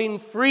 flowing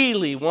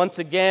freely once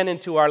again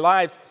into our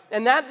lives.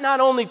 And that not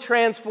only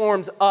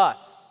transforms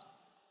us,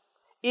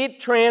 it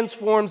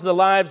transforms the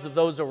lives of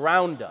those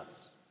around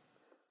us,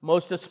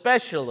 most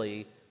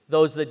especially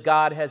those that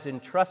God has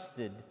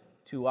entrusted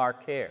to our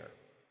care.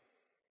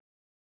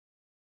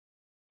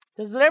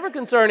 Does it ever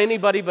concern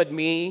anybody but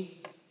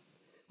me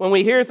when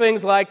we hear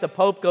things like the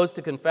Pope goes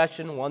to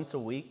confession once a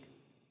week?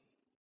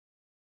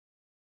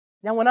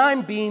 Now, when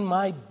I'm being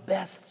my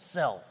best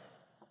self,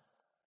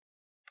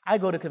 I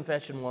go to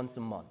confession once a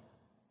month.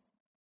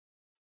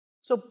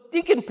 So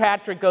Deacon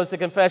Patrick goes to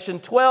confession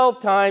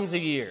 12 times a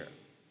year,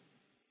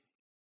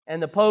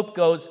 and the Pope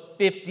goes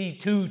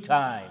 52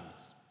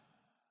 times.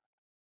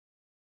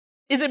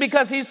 Is it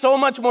because he's so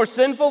much more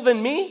sinful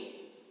than me?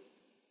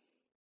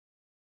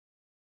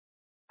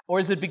 Or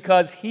is it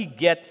because he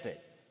gets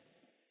it?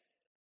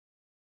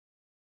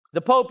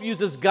 The Pope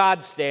uses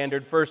God's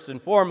standard first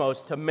and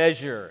foremost to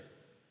measure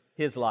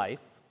his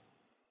life,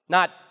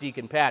 not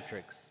Deacon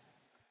Patrick's.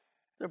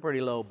 It's a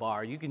pretty low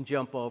bar. You can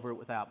jump over it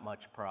without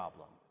much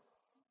problem.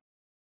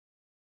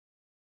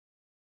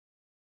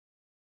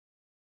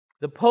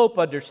 The Pope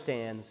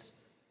understands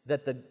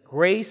that the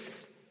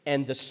grace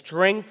and the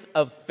strength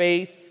of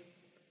faith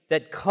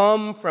that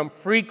come from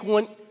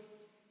frequent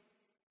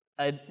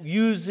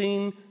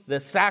using the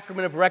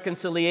sacrament of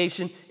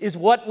reconciliation is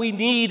what we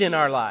need in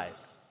our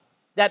lives.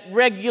 That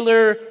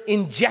regular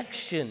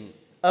injection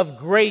of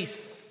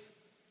grace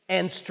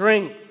and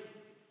strength,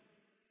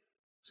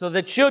 so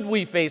that should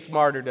we face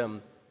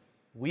martyrdom,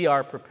 we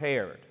are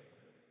prepared.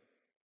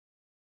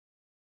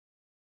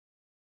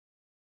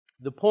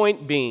 The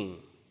point being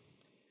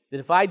that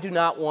if I do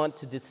not want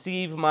to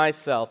deceive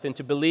myself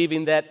into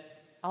believing that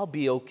I'll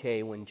be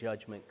okay when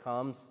judgment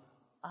comes,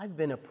 I've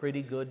been a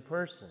pretty good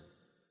person,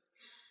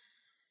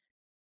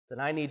 then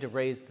I need to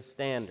raise the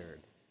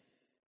standard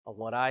of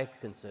what I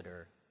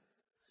consider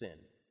sin.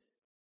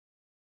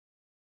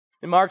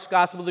 In Mark's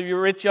Gospel, the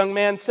rich young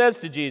man says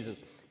to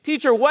Jesus,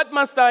 "Teacher, what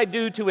must I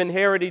do to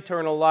inherit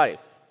eternal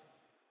life?"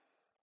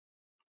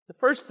 The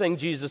first thing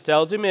Jesus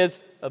tells him is,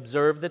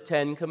 observe the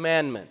 10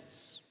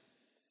 Commandments.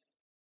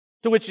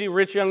 To which the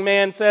rich young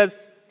man says,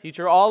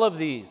 "Teacher, all of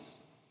these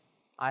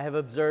I have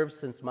observed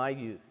since my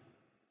youth."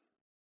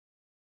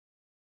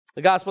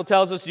 The Gospel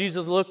tells us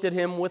Jesus looked at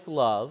him with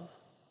love,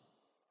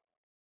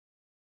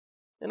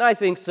 and I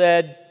think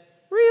said,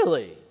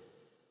 "Really?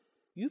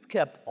 You've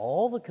kept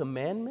all the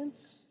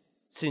commandments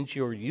since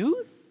your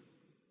youth?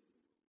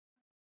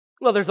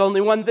 Well, there's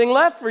only one thing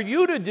left for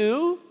you to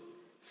do.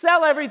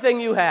 Sell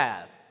everything you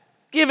have.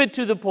 Give it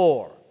to the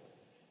poor.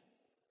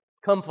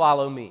 Come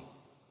follow me."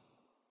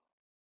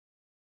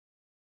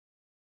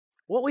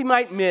 What we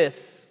might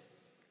miss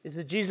is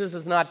that Jesus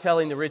is not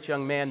telling the rich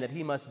young man that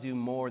he must do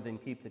more than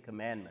keep the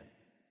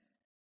commandments.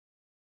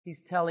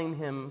 He's telling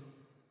him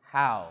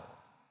how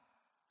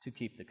to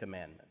keep the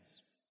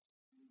commandments.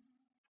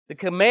 The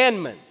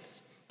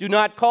commandments do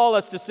not call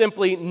us to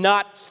simply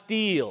not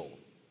steal,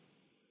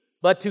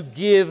 but to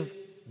give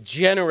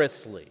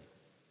generously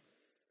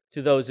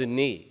to those in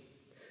need.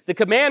 The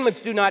commandments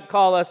do not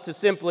call us to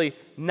simply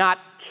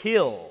not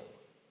kill,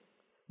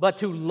 but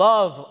to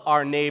love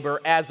our neighbor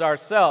as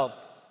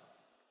ourselves,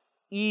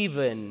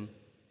 even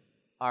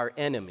our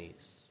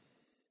enemies.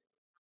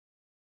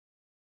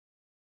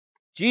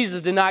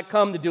 Jesus did not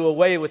come to do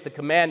away with the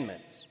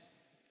commandments,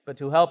 but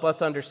to help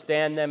us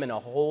understand them in a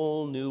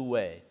whole new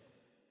way,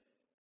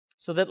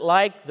 so that,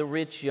 like the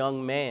rich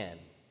young man,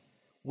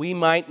 we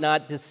might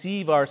not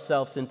deceive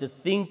ourselves into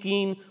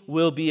thinking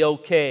we'll be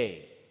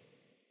okay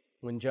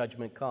when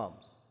judgment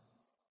comes.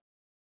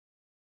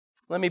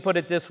 Let me put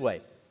it this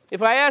way.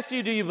 If I asked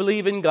you, do you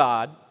believe in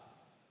God?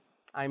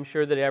 I'm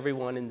sure that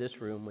everyone in this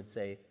room would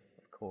say,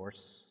 of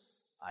course,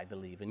 I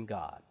believe in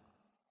God.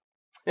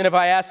 And if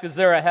I ask, is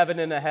there a heaven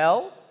and a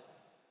hell?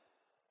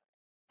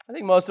 I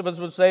think most of us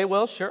would say,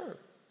 well, sure.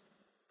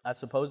 I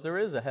suppose there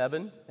is a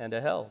heaven and a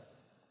hell.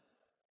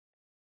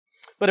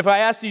 But if I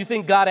ask, do you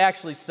think God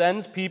actually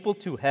sends people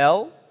to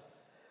hell?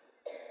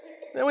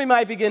 Then we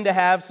might begin to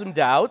have some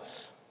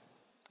doubts.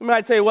 We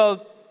might say,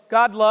 well,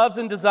 God loves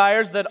and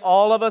desires that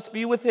all of us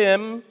be with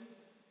Him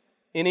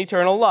in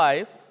eternal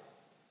life.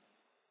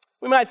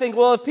 We might think,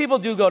 well, if people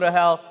do go to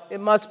hell, it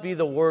must be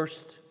the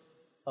worst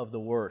of the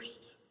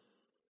worst.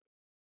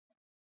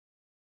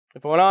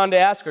 If I went on to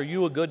ask, are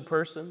you a good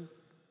person?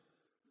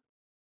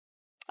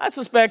 I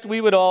suspect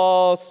we would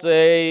all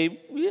say,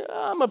 yeah,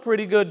 I'm a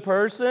pretty good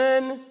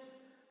person.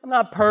 I'm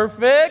not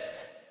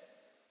perfect,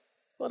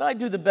 but I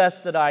do the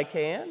best that I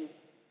can.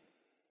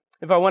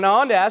 If I went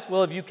on to ask,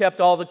 well, have you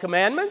kept all the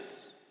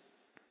commandments?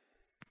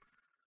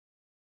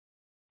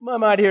 I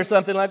might hear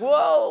something like,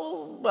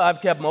 well,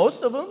 I've kept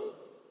most of them.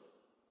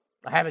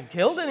 I haven't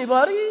killed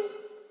anybody.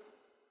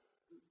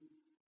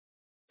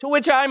 To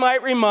which I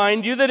might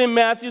remind you that in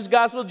Matthew's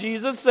Gospel,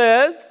 Jesus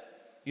says,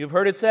 you've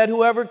heard it said,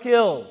 whoever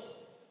kills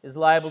is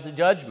liable to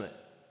judgment.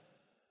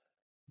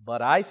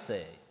 But I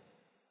say,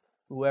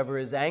 whoever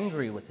is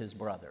angry with his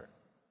brother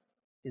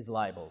is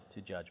liable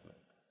to judgment.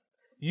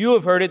 You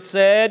have heard it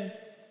said,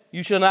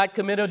 you shall not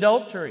commit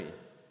adultery.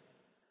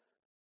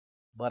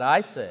 But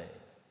I say,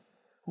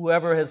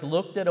 whoever has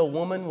looked at a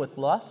woman with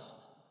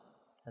lust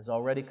has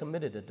already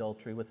committed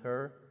adultery with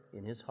her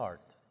in his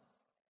heart.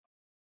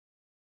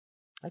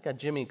 I got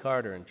Jimmy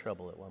Carter in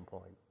trouble at one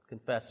point,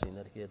 confessing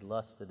that he had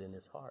lusted in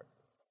his heart.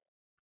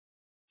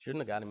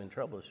 Shouldn't have got him in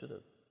trouble. It should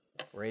have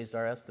raised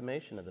our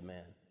estimation of the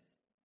man.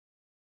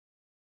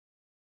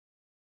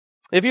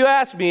 If you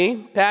ask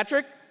me,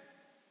 Patrick,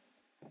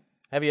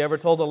 have you ever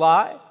told a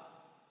lie?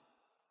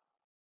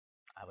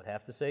 I would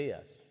have to say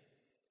yes.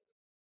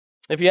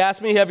 If you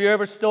ask me, have you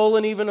ever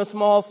stolen even a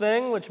small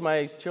thing, which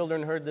my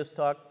children heard this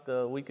talk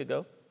a week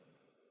ago,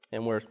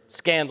 and were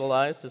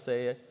scandalized to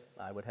say it,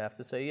 I would have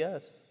to say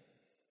yes.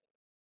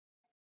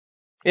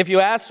 If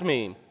you ask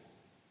me,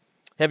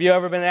 have you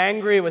ever been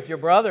angry with your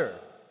brother?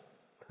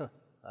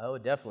 I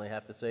would definitely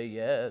have to say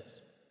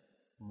yes,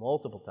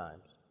 multiple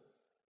times.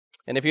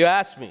 And if you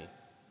ask me,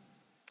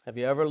 have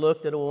you ever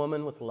looked at a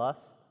woman with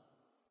lust?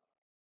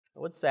 I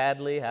would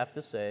sadly have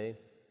to say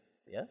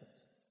yes.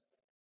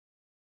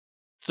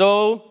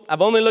 So,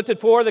 I've only looked at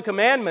 4 of the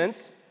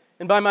commandments,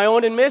 and by my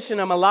own admission,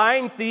 I'm a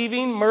lying,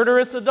 thieving,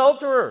 murderous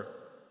adulterer.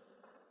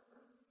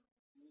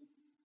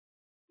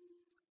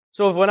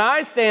 So if when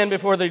I stand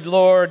before the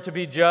Lord to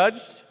be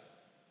judged,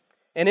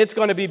 and it's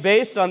going to be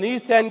based on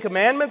these 10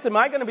 commandments, am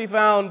I going to be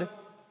found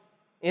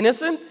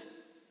innocent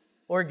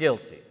or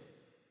guilty?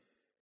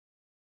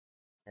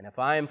 And if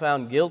I am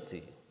found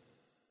guilty,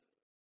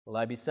 will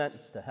I be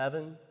sentenced to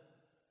heaven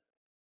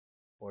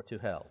or to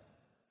hell?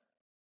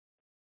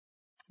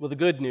 Well, the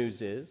good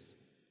news is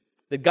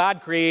that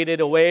God created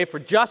a way for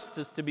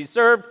justice to be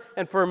served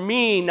and for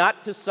me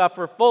not to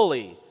suffer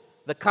fully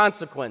the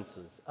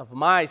consequences of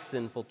my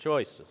sinful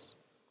choices.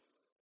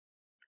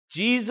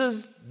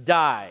 Jesus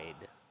died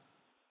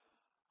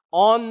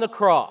on the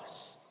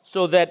cross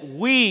so that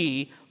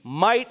we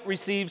might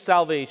receive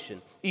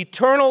salvation,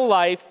 eternal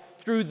life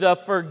through the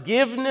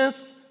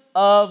forgiveness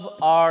of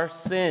our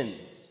sins.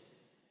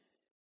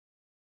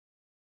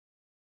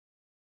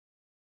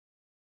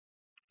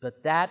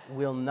 But that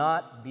will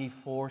not be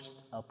forced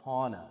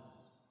upon us.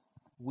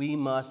 We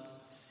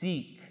must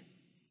seek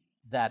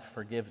that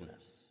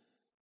forgiveness.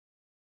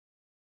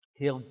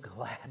 He'll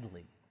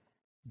gladly,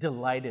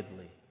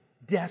 delightedly,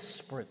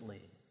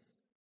 desperately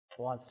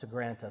wants to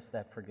grant us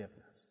that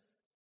forgiveness.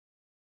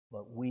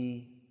 But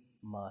we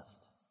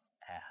must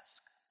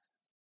ask.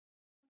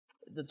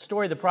 The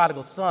story of the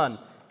prodigal son,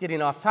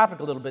 getting off topic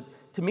a little bit,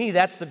 to me,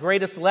 that's the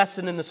greatest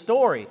lesson in the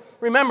story.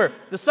 Remember,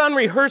 the son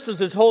rehearses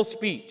his whole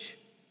speech.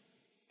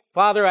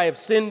 Father, I have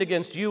sinned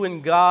against you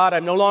and God.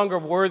 I'm no longer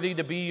worthy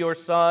to be your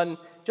son.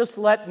 Just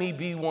let me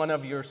be one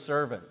of your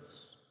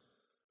servants.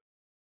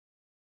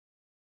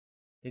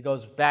 He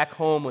goes back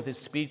home with his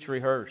speech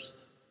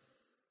rehearsed.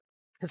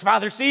 His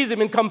father sees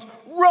him and comes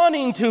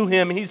running to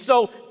him. He's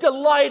so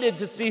delighted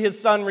to see his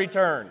son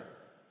return.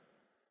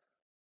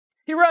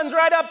 He runs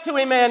right up to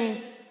him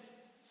and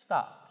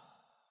stops,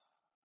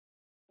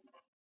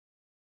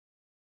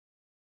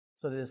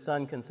 so that his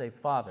son can say,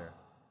 Father,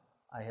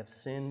 I have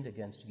sinned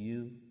against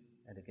you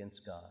and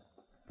against God.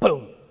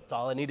 Boom! That's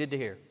all I needed to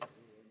hear.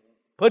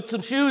 Put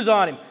some shoes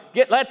on him.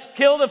 Let's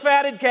kill the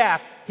fatted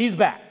calf. He's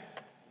back.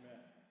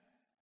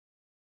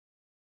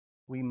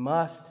 We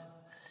must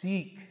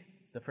seek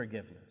the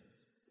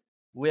forgiveness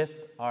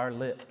with our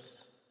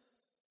lips.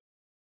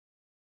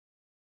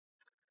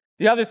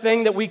 The other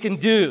thing that we can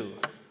do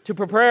to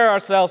prepare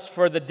ourselves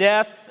for the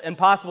death and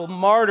possible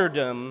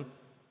martyrdom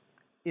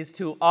is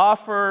to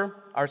offer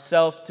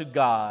ourselves to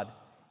God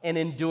and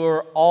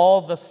endure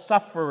all the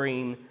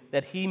suffering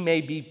that He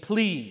may be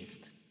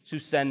pleased to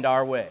send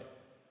our way.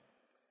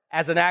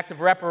 as an act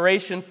of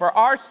reparation for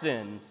our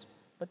sins,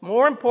 but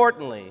more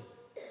importantly,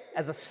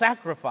 as a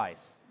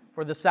sacrifice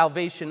for the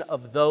salvation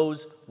of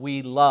those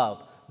we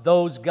love,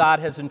 those God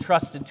has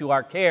entrusted to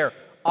our care.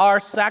 Our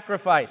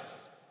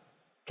sacrifice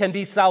can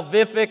be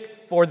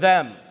salvific for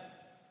them,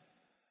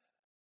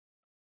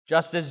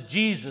 just as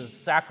Jesus'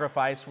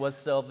 sacrifice was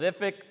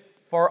salvific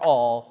for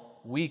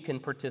all. We can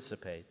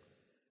participate.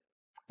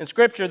 In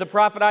Scripture, the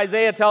prophet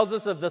Isaiah tells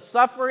us of the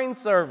suffering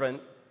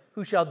servant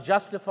who shall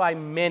justify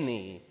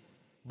many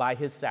by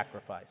his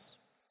sacrifice.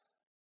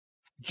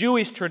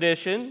 Jewish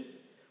tradition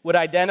would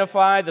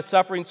identify the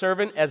suffering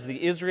servant as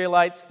the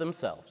Israelites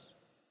themselves,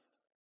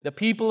 the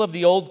people of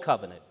the Old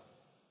Covenant.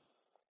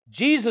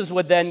 Jesus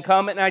would then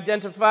come and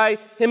identify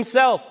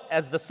himself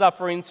as the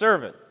suffering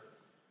servant,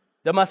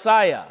 the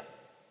Messiah,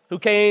 who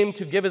came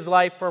to give his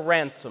life for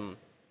ransom.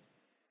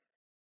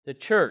 The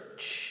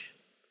church,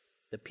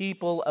 the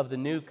people of the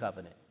New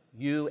Covenant,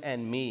 you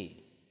and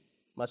me,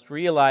 must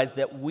realize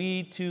that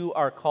we too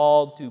are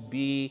called to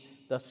be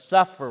the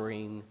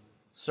suffering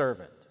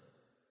servant.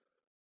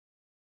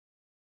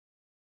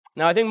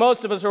 Now, I think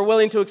most of us are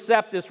willing to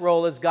accept this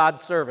role as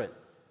God's servant.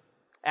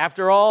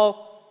 After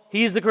all,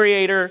 He's the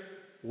creator,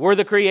 we're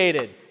the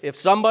created. If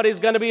somebody's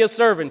going to be a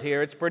servant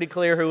here, it's pretty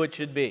clear who it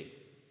should be.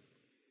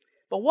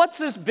 But what's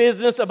this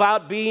business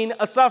about being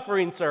a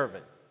suffering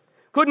servant?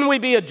 Couldn't we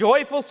be a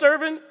joyful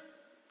servant,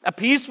 a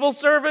peaceful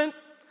servant,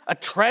 a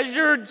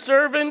treasured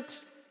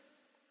servant?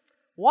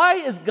 Why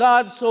is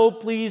God so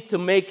pleased to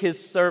make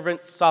His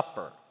servant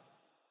suffer?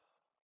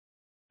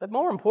 But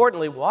more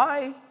importantly,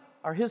 why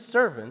are His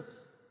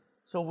servants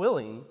so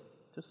willing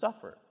to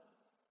suffer?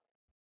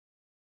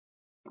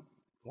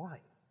 Why?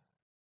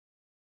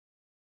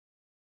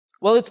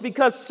 Well, it's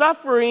because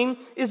suffering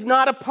is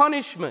not a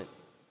punishment.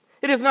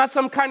 It is not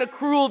some kind of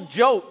cruel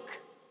joke.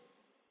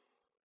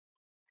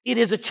 It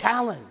is a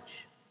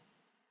challenge.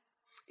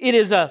 It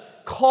is a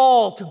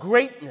call to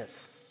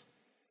greatness.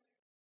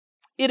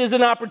 It is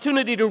an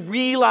opportunity to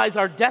realize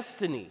our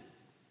destiny.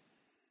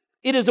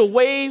 It is a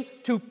way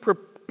to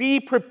be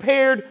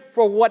prepared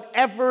for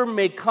whatever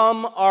may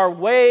come our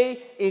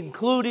way,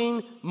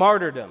 including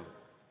martyrdom.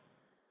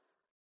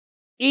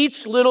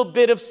 Each little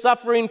bit of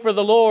suffering for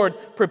the Lord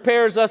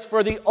prepares us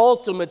for the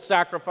ultimate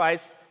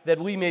sacrifice that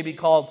we may be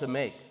called to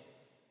make.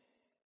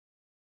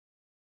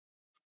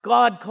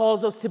 God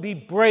calls us to be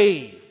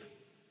brave,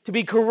 to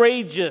be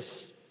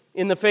courageous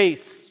in the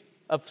face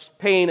of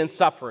pain and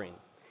suffering.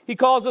 He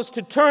calls us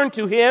to turn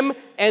to Him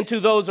and to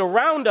those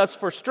around us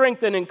for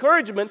strength and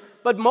encouragement,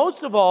 but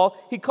most of all,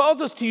 He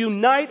calls us to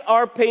unite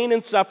our pain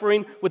and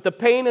suffering with the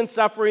pain and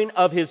suffering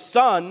of His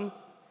Son,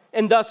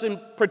 and thus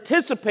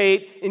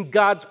participate in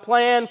God's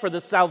plan for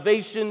the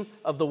salvation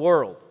of the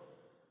world.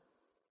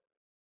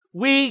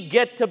 We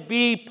get to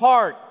be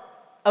part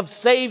of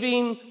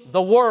saving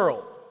the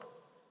world.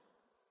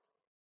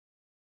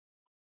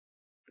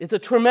 It's a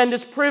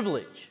tremendous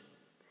privilege.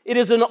 It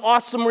is an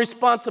awesome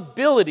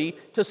responsibility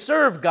to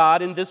serve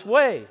God in this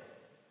way.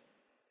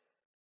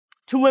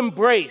 To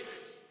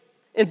embrace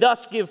and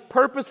thus give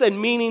purpose and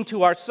meaning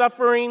to our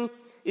suffering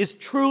is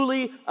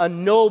truly a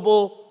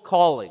noble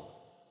calling.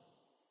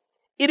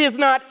 It is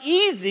not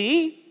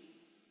easy,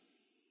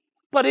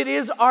 but it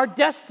is our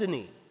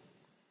destiny.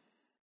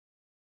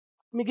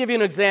 Let me give you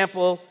an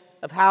example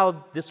of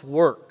how this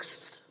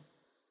works.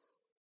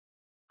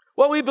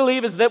 What we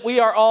believe is that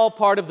we are all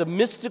part of the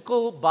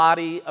mystical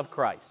body of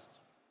Christ,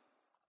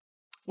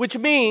 which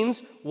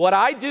means what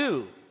I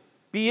do,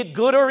 be it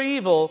good or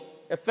evil,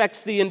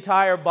 affects the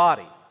entire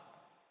body.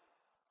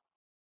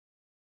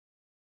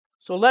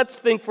 So let's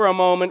think for a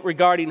moment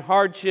regarding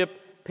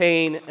hardship,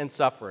 pain, and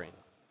suffering.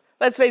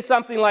 Let's say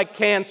something like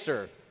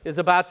cancer is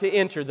about to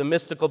enter the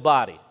mystical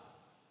body.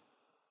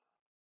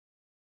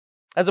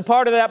 As a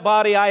part of that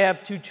body, I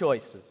have two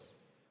choices.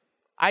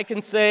 I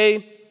can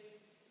say,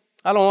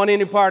 I don't want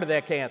any part of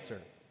that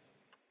cancer.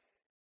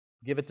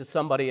 Give it to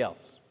somebody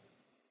else.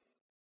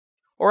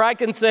 Or I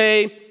can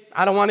say,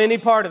 I don't want any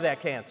part of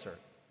that cancer.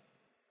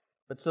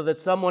 But so that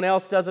someone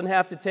else doesn't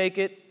have to take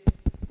it,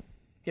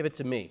 give it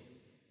to me.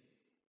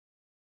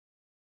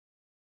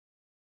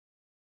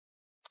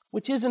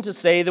 Which isn't to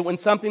say that when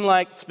something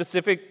like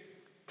specific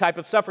type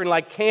of suffering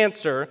like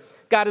cancer,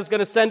 God is going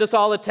to send us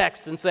all a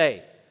text and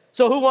say,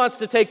 so who wants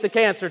to take the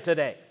cancer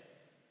today?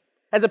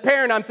 As a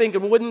parent, I'm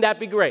thinking, wouldn't that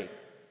be great?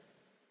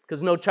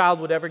 Because no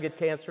child would ever get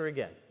cancer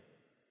again.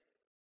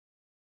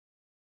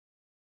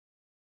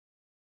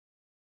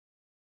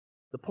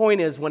 The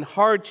point is, when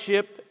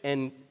hardship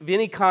and of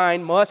any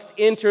kind must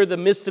enter the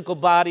mystical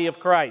body of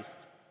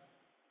Christ,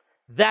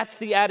 that's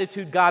the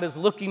attitude God is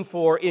looking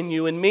for in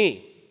you and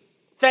me.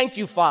 Thank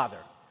you, Father,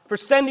 for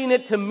sending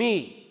it to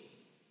me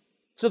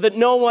so that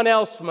no one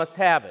else must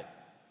have it.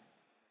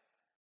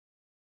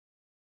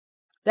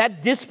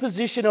 That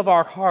disposition of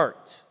our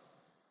heart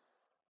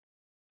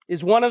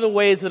is one of the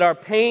ways that our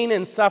pain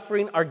and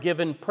suffering are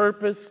given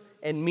purpose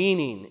and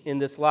meaning in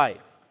this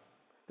life.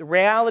 The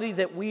reality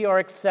that we are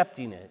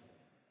accepting it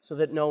so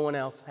that no one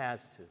else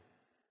has to.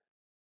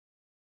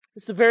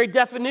 It's the very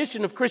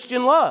definition of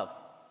Christian love.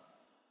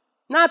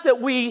 Not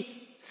that we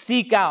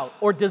seek out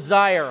or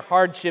desire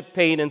hardship,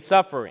 pain, and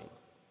suffering.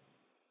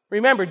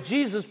 Remember,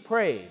 Jesus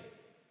prayed,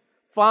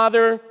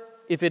 "Father,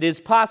 if it is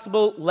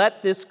possible,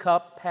 let this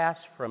cup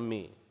pass from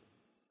me.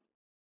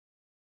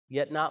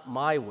 Yet not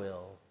my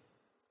will,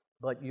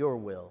 but your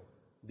will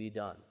be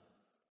done."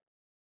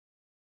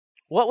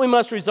 What we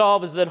must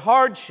resolve is that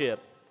hardship,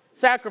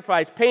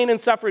 sacrifice, pain,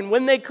 and suffering,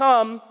 when they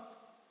come,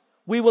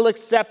 we will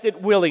accept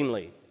it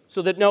willingly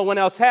so that no one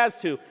else has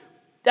to.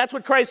 That's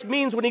what Christ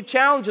means when he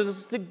challenges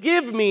us to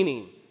give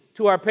meaning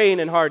to our pain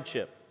and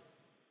hardship.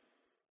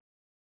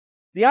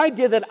 The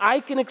idea that I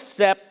can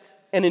accept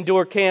and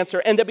endure cancer,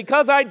 and that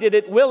because I did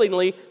it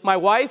willingly, my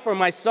wife or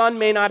my son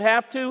may not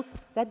have to,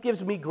 that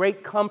gives me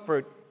great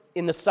comfort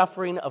in the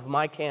suffering of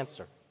my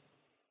cancer.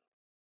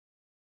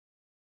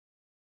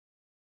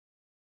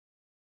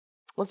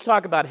 Let's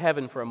talk about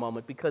heaven for a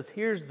moment, because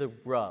here's the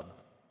rub.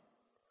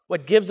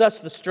 What gives us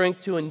the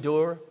strength to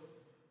endure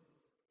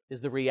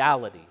is the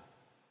reality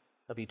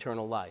of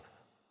eternal life.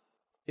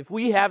 If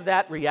we have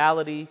that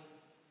reality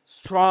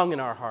strong in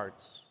our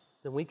hearts,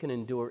 then we can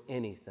endure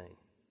anything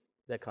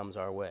that comes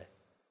our way.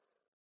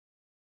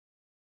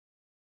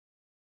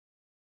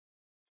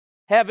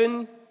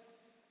 Heaven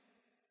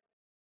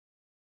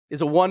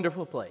is a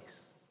wonderful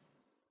place.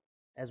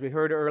 As we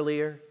heard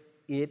earlier,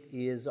 it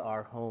is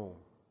our home.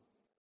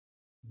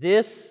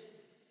 This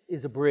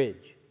is a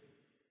bridge.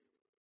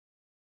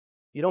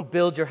 You don't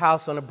build your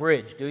house on a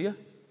bridge, do you?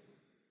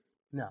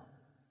 No.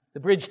 The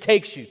bridge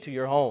takes you to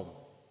your home.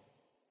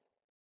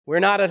 We're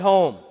not at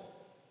home.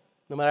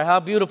 No matter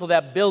how beautiful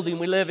that building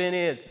we live in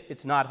is,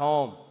 it's not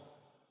home.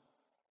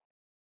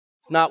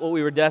 It's not what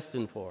we were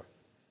destined for.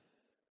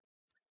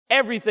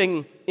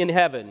 Everything in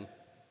heaven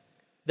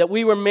that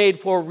we were made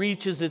for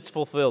reaches its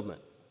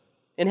fulfillment.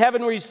 In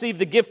heaven, we receive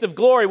the gift of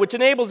glory, which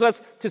enables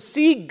us to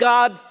see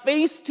God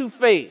face to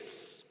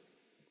face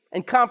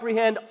and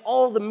comprehend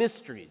all the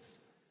mysteries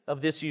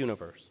of this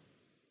universe.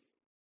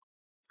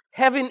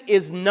 Heaven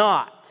is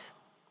not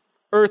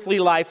earthly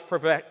life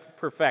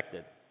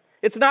perfected.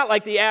 It's not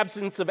like the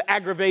absence of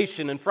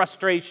aggravation and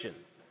frustration.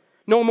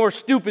 No more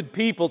stupid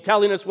people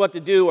telling us what to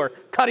do or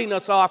cutting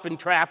us off in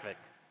traffic.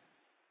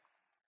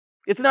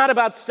 It's not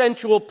about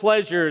sensual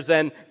pleasures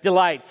and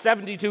delights,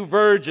 72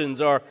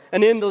 virgins, or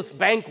an endless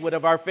banquet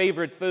of our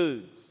favorite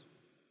foods.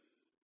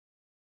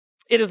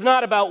 It is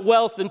not about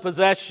wealth and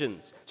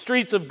possessions,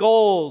 streets of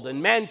gold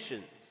and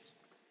mansions.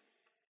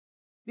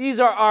 These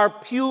are our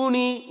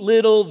puny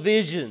little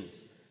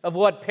visions of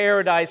what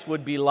paradise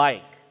would be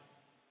like.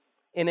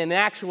 And in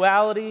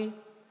actuality,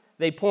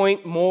 they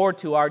point more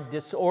to our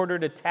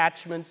disordered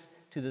attachments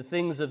to the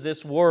things of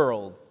this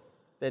world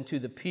than to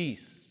the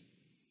peace,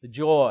 the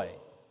joy,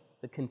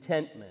 the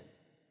contentment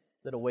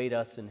that await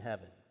us in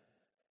heaven.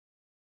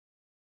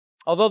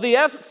 Although the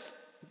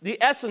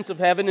essence of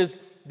heaven is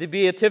the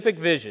beatific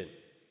vision,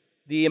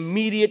 the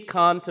immediate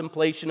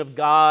contemplation of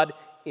God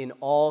in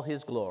all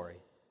his glory,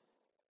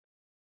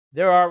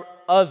 there are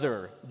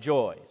other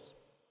joys.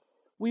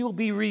 We will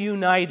be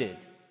reunited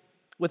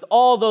with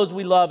all those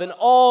we love and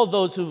all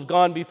those who've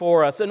gone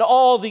before us and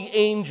all the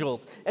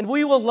angels, and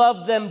we will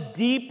love them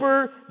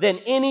deeper than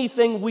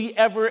anything we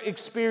ever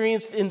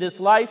experienced in this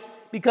life,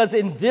 because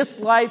in this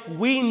life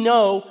we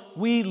know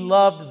we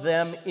loved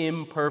them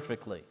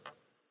imperfectly.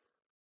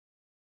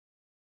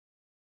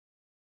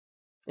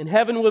 In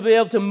heaven we'll be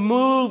able to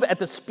move at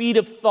the speed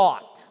of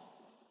thought.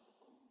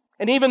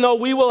 And even though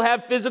we will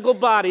have physical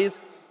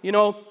bodies,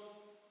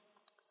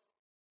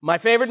 my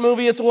favorite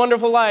movie, It's a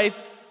Wonderful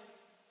Life,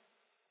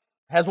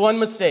 has one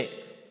mistake.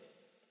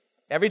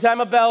 Every time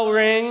a bell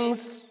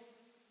rings,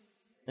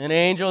 an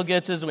angel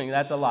gets his wing.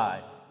 That's a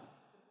lie.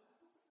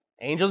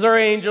 Angels are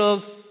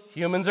angels.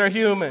 Humans are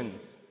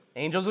humans.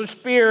 Angels are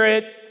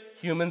spirit.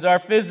 Humans are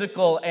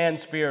physical and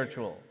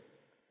spiritual.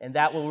 And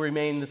that will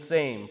remain the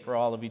same for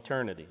all of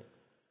eternity.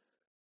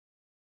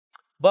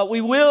 But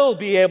we will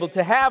be able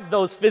to have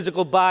those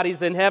physical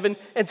bodies in heaven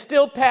and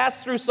still pass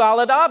through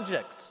solid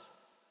objects.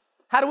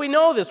 How do we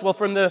know this? Well,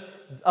 from the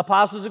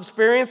apostles'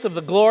 experience of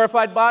the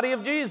glorified body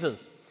of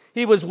Jesus.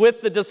 He was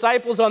with the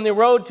disciples on the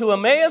road to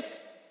Emmaus,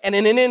 and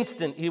in an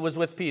instant he was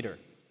with Peter.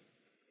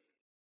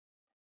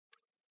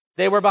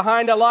 They were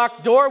behind a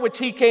locked door, which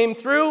he came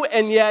through,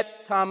 and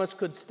yet Thomas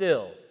could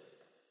still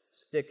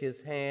stick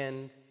his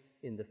hand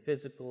in the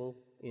physical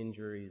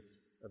injuries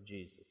of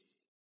Jesus.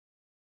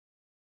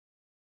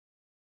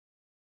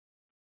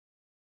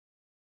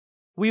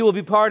 We will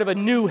be part of a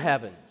new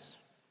heavens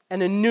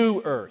and a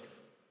new earth.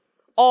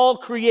 All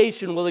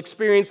creation will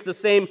experience the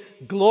same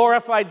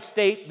glorified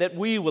state that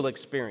we will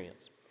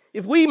experience.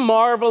 If we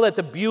marvel at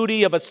the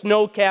beauty of a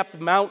snow-capped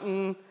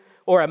mountain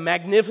or a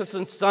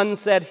magnificent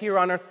sunset here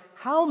on earth,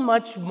 how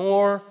much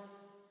more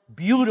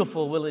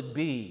beautiful will it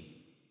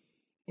be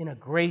in a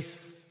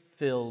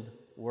grace-filled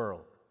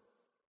world?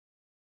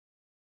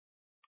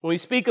 When we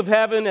speak of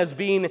heaven as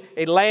being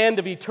a land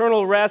of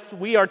eternal rest,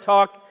 we are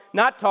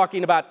not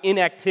talking about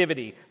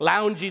inactivity,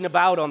 lounging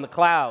about on the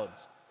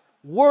clouds.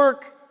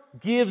 Work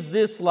gives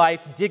this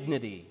life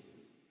dignity.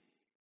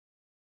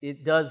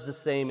 It does the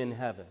same in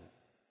heaven.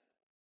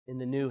 in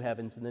the new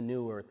heavens and the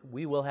new earth.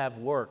 We will have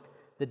work.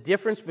 The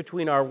difference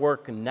between our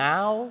work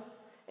now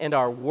and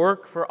our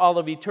work for all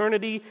of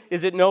eternity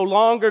is it no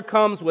longer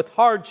comes with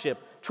hardship,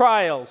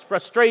 trials,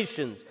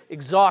 frustrations,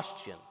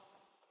 exhaustion.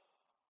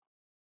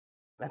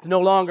 That's no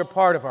longer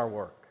part of our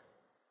work.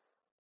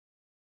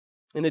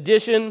 In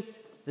addition,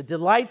 the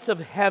delights of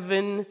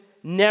heaven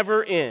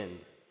never end,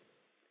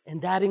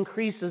 and that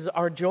increases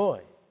our joy.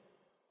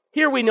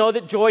 Here we know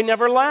that joy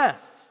never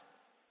lasts.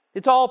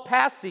 It's all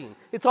passing.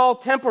 It's all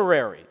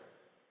temporary.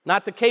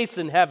 Not the case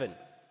in heaven.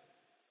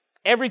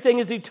 Everything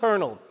is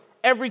eternal.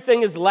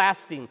 Everything is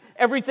lasting.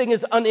 Everything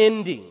is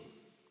unending.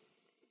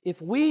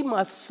 If we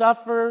must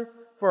suffer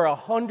for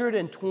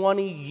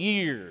 120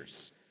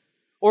 years,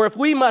 or if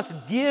we must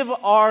give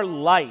our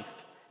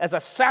life as a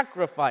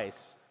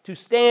sacrifice to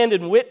stand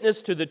and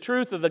witness to the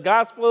truth of the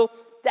gospel,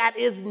 that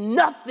is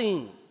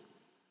nothing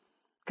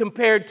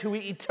compared to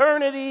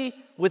eternity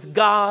with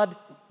God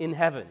in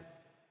heaven.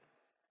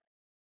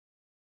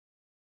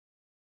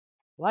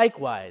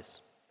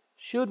 Likewise,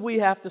 should we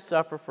have to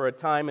suffer for a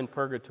time in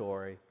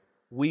purgatory,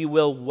 we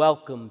will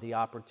welcome the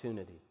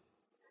opportunity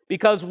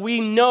because we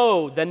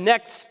know the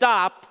next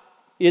stop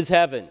is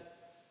heaven.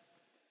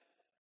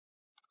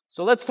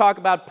 So let's talk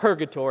about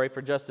purgatory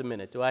for just a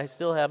minute. Do I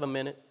still have a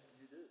minute?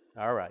 You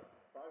do. All right.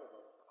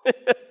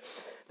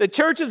 The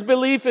church's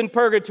belief in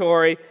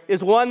purgatory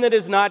is one that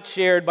is not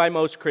shared by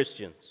most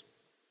Christians.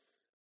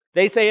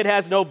 They say it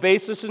has no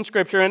basis in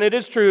Scripture, and it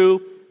is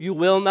true. You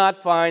will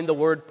not find the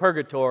word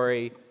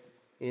purgatory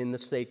in the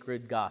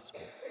sacred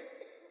Gospels.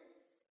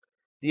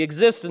 The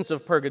existence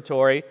of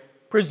purgatory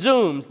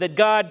presumes that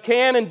God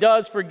can and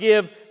does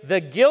forgive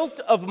the guilt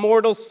of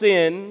mortal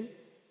sin,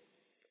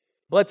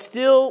 but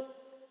still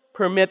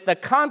permit the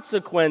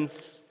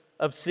consequence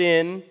of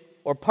sin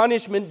or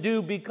punishment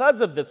due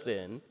because of the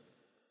sin.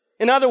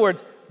 In other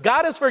words,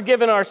 God has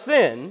forgiven our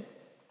sin.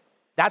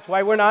 That's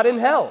why we're not in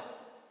hell.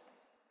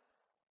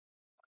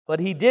 But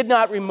He did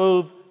not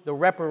remove the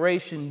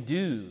reparation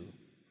due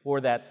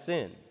for that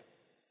sin.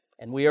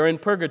 And we are in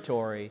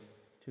purgatory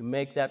to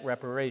make that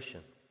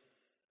reparation.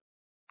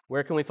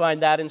 Where can we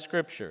find that in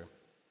Scripture?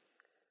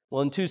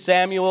 Well, in 2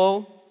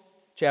 Samuel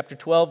chapter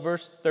 12,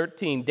 verse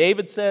 13,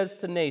 David says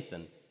to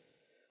Nathan,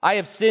 I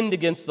have sinned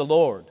against the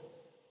Lord.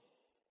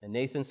 And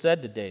Nathan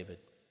said to David,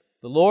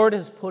 the Lord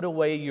has put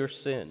away your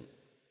sin.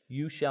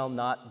 You shall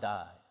not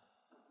die.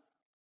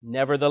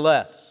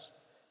 Nevertheless,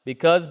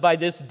 because by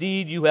this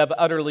deed you have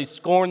utterly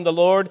scorned the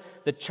Lord,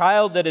 the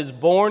child that is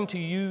born to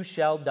you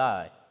shall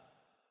die.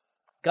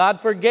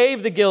 God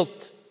forgave the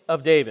guilt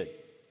of David,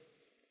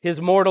 his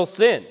mortal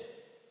sin,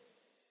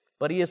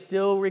 but He has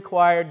still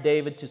required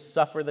David to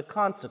suffer the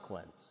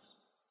consequence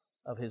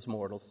of his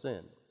mortal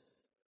sin.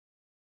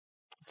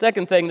 The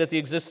second thing that the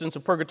existence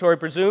of purgatory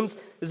presumes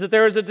is that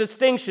there is a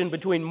distinction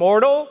between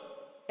mortal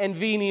and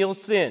venial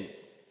sin.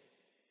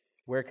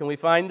 Where can we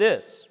find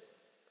this?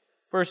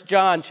 1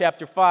 John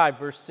chapter 5,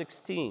 verse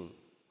 16.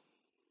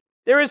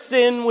 There is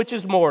sin which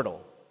is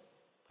mortal.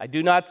 I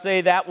do not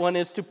say that one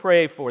is to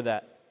pray for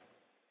that.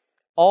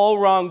 All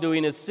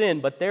wrongdoing is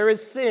sin, but there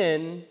is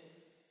sin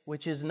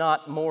which is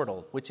not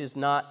mortal, which is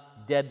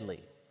not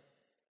deadly.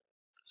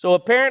 So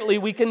apparently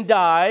we can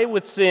die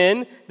with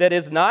sin that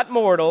is not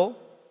mortal.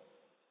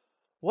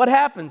 What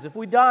happens if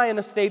we die in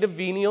a state of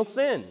venial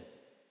sin?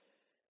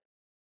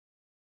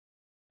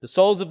 The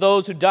souls of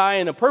those who die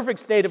in a perfect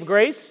state of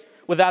grace,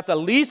 without the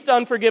least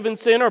unforgiven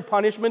sin or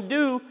punishment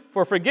due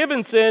for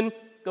forgiven sin,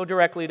 go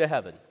directly to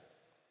heaven.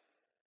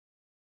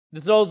 The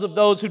souls of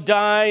those who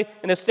die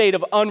in a state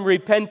of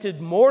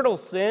unrepented mortal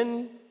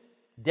sin,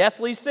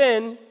 deathly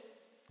sin,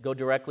 go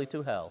directly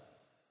to hell.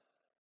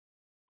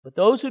 But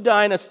those who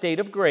die in a state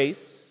of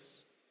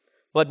grace,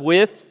 but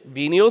with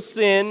venial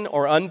sin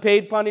or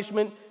unpaid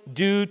punishment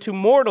due to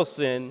mortal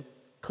sin,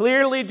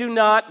 clearly do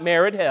not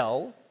merit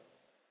hell,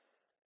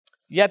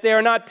 yet they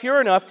are not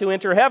pure enough to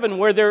enter heaven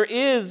where there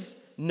is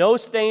no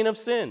stain of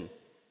sin.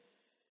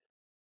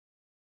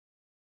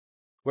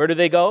 Where do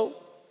they go?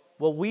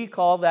 Well, we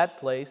call that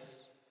place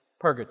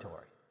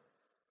purgatory.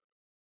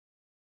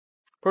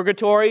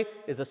 Purgatory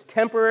is a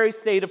temporary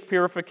state of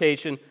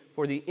purification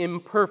for the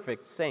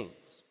imperfect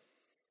saints.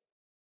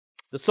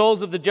 The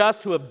souls of the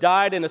just who have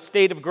died in a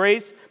state of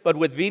grace, but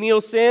with venial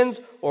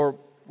sins or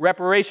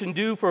reparation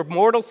due for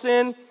mortal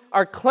sin,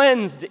 are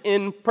cleansed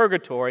in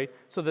purgatory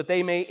so that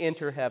they may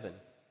enter heaven.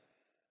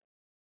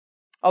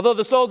 Although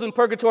the souls in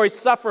purgatory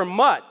suffer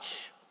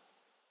much,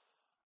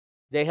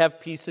 they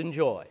have peace and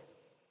joy.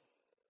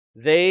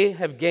 They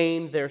have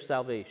gained their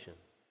salvation.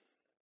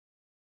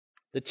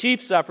 The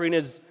chief suffering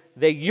is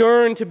they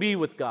yearn to be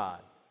with God,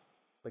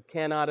 but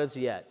cannot as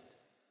yet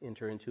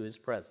enter into His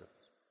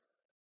presence.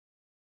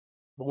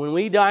 But when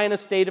we die in a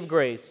state of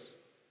grace,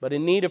 but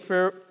in need of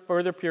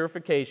further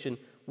purification,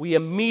 we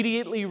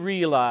immediately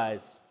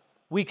realize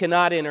we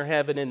cannot enter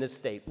heaven in this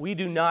state. We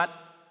do not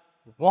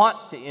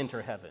want to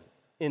enter heaven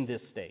in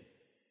this state.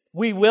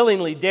 We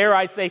willingly, dare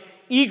I say,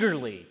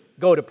 eagerly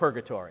go to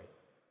purgatory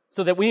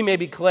so that we may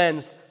be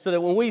cleansed, so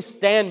that when we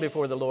stand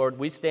before the Lord,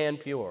 we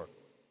stand pure.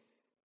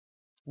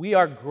 We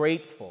are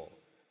grateful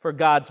for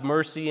God's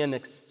mercy and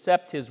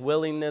accept his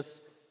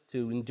willingness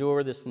to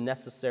endure this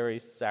necessary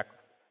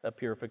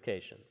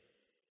purification.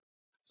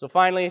 So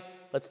finally,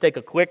 let's take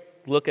a quick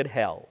look at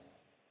hell.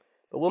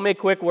 But we'll make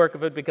quick work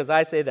of it because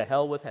I say the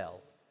hell with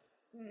hell.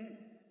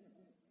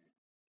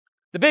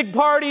 The big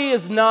party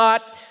is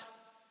not,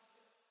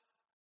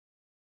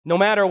 no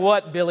matter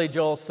what Billy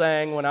Joel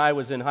sang when I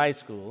was in high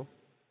school,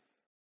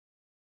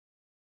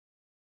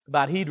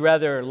 about he'd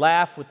rather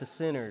laugh with the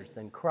sinners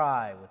than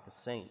cry with the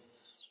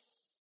saints.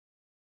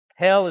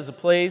 Hell is a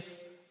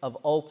place of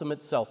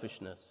ultimate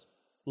selfishness,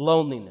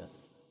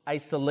 loneliness,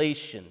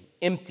 isolation,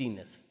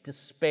 emptiness,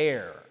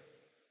 despair.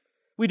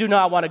 We do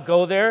not want to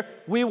go there.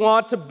 We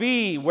want to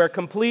be where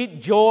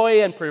complete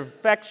joy and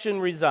perfection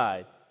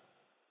reside.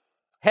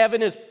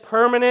 Heaven is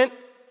permanent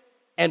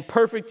and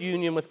perfect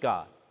union with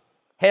God.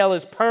 Hell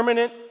is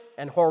permanent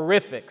and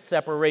horrific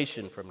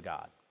separation from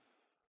God.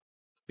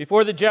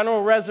 Before the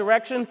general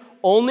resurrection,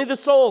 only the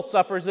soul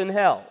suffers in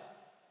hell.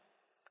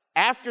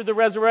 After the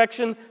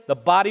resurrection, the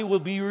body will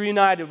be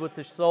reunited with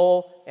the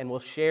soul and will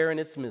share in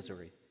its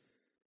misery.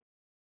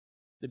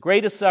 The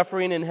greatest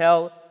suffering in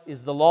hell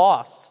is the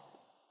loss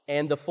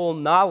and the full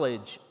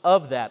knowledge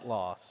of that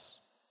loss,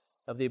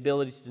 of the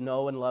ability to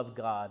know and love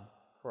God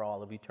for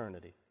all of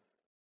eternity.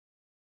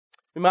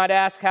 We might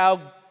ask,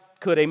 how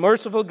could a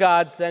merciful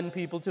God send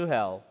people to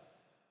hell?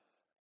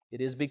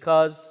 It is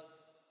because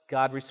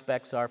God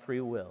respects our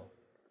free will.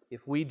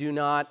 If we do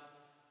not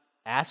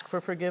ask for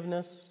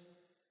forgiveness,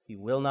 he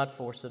will not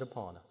force it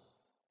upon us.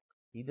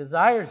 He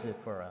desires it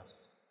for us,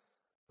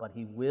 but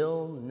he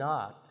will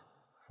not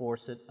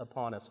force it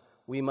upon us.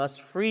 We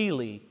must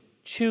freely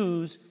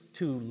choose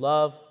to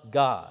love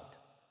God.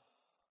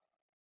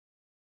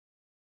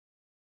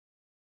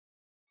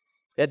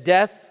 At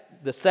death,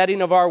 the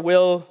setting of our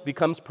will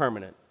becomes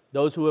permanent.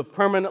 Those who have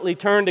permanently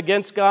turned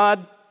against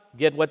God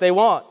get what they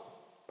want,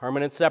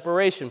 permanent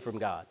separation from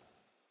God.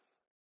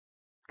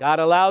 God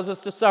allows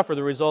us to suffer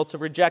the results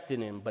of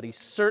rejecting him, but he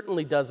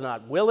certainly does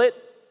not will it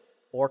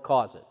or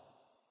cause it.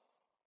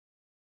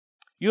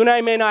 You and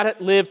I may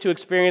not live to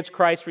experience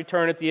Christ's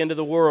return at the end of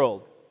the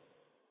world,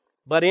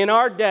 but in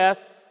our death,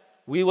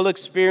 we will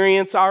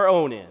experience our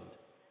own end.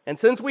 And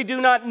since we do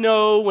not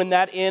know when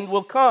that end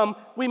will come,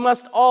 we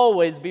must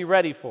always be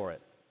ready for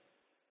it.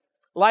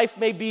 Life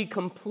may be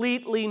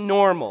completely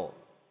normal,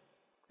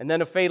 and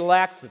then a fatal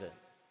accident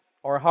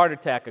or a heart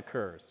attack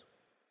occurs.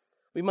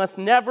 We must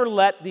never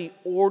let the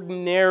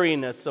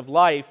ordinariness of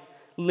life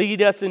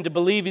lead us into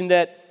believing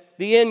that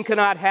the end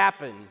cannot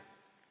happen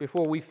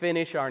before we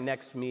finish our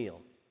next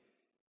meal.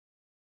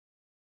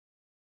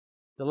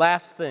 The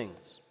last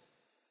things,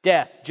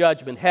 death,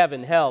 judgment,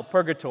 heaven, hell,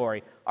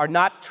 purgatory, are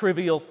not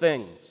trivial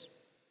things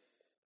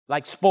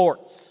like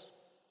sports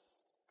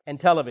and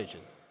television,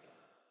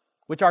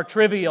 which are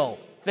trivial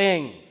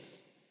things.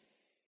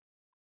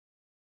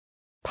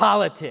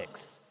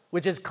 Politics,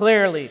 which is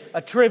clearly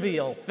a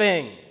trivial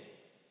thing.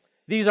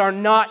 These are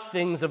not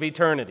things of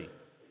eternity.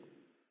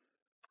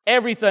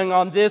 Everything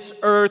on this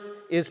earth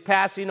is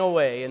passing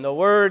away. In the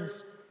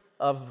words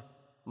of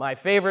my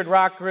favorite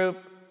rock group,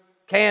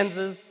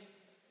 Kansas,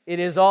 it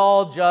is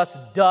all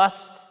just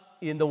dust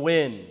in the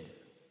wind.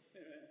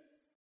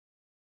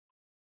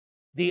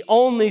 The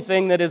only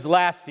thing that is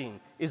lasting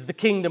is the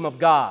kingdom of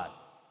God.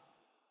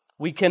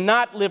 We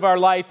cannot live our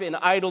life in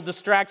idle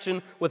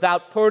distraction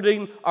without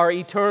putting our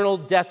eternal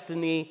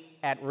destiny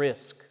at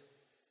risk.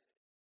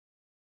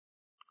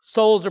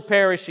 Souls are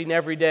perishing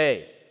every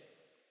day,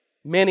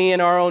 many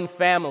in our own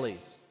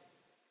families.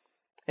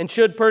 And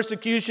should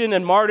persecution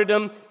and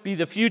martyrdom be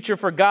the future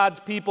for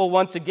God's people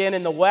once again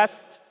in the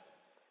West,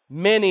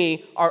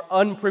 many are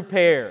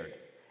unprepared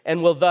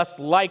and will thus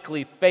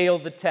likely fail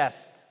the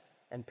test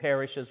and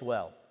perish as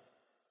well.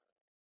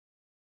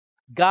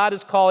 God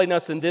is calling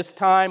us in this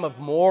time of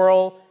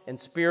moral and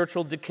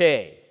spiritual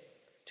decay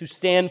to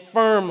stand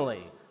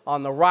firmly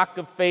on the rock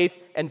of faith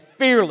and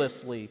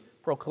fearlessly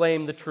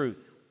proclaim the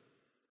truth.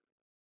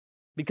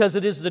 Because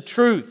it is the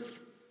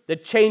truth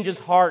that changes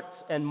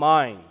hearts and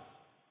minds.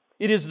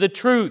 It is the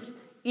truth,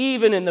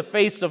 even in the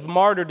face of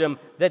martyrdom,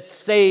 that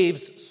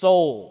saves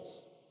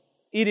souls.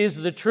 It is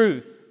the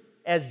truth,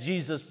 as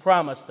Jesus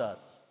promised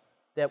us,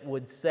 that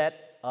would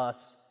set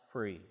us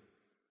free.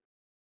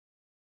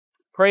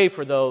 Pray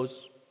for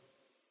those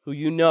who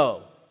you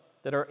know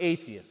that are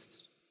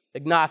atheists,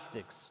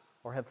 agnostics,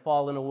 or have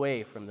fallen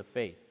away from the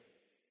faith.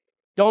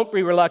 Don't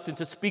be reluctant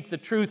to speak the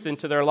truth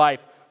into their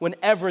life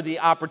whenever the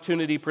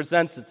opportunity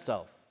presents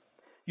itself.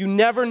 You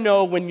never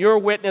know when your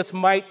witness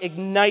might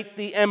ignite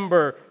the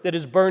ember that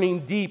is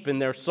burning deep in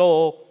their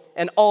soul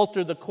and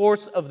alter the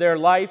course of their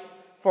life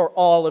for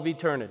all of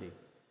eternity.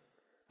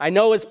 I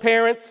know as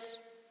parents,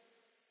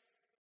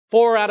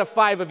 4 out of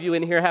 5 of you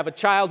in here have a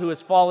child who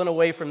has fallen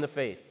away from the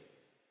faith.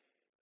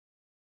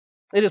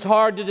 It is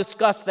hard to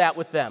discuss that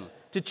with them,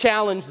 to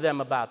challenge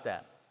them about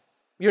that.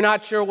 You're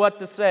not sure what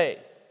to say.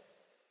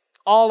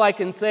 All I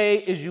can say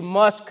is you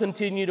must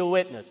continue to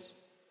witness.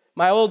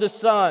 My oldest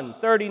son,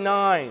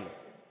 39,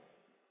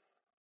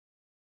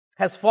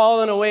 has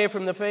fallen away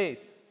from the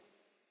faith.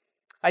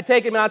 I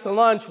take him out to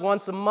lunch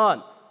once a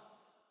month.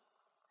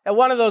 At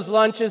one of those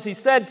lunches, he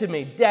said to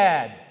me,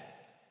 "Dad,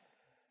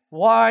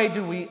 why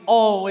do we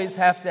always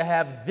have to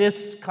have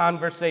this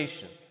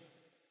conversation?"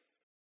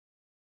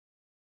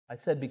 I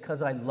said,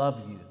 "Because I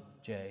love you,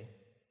 Jay.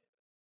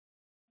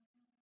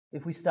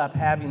 If we stop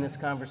having this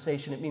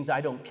conversation, it means I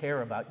don't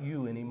care about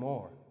you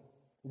anymore.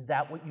 Is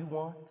that what you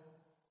want?"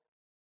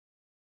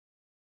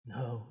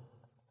 "No."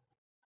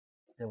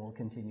 "Then we'll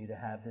continue to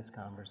have this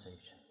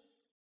conversation."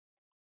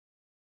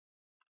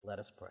 Let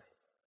us pray.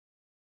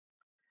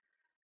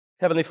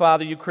 Heavenly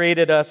Father, you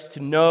created us to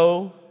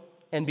know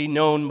and be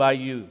known by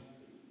you,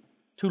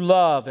 to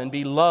love and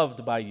be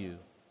loved by you,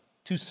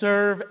 to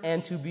serve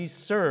and to be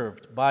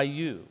served by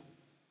you.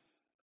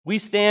 We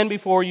stand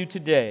before you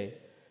today,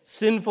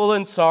 sinful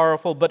and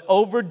sorrowful, but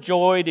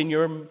overjoyed in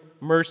your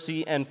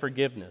mercy and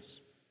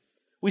forgiveness.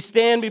 We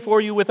stand before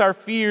you with our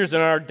fears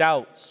and our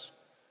doubts,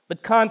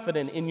 but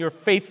confident in your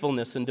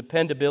faithfulness and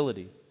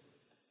dependability.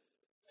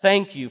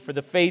 Thank you for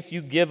the faith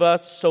you give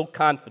us so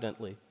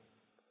confidently.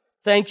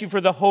 Thank you for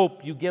the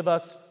hope you give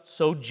us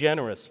so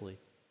generously.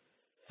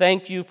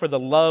 Thank you for the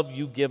love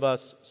you give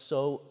us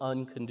so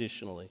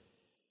unconditionally.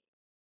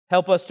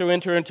 Help us to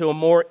enter into a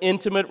more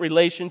intimate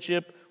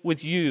relationship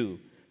with you,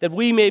 that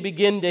we may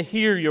begin to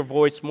hear your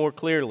voice more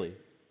clearly.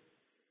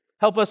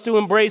 Help us to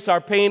embrace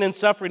our pain and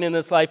suffering in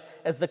this life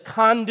as the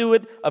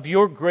conduit of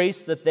your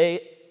grace that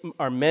they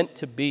are meant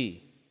to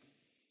be.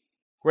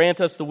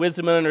 Grant us the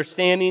wisdom and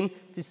understanding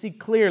to see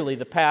clearly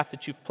the path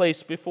that you've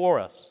placed before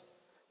us,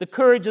 the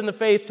courage and the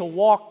faith to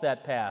walk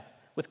that path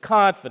with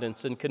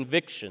confidence and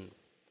conviction,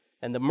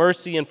 and the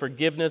mercy and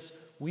forgiveness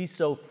we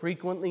so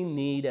frequently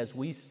need as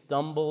we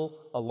stumble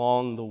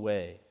along the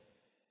way.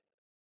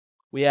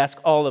 We ask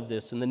all of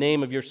this in the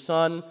name of your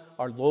Son,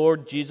 our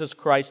Lord Jesus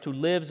Christ, who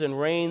lives and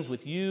reigns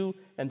with you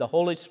and the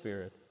Holy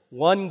Spirit,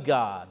 one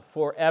God,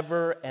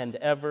 forever and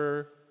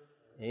ever.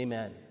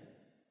 Amen.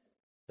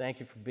 Thank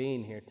you for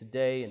being here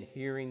today and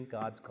hearing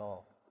God's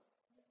call.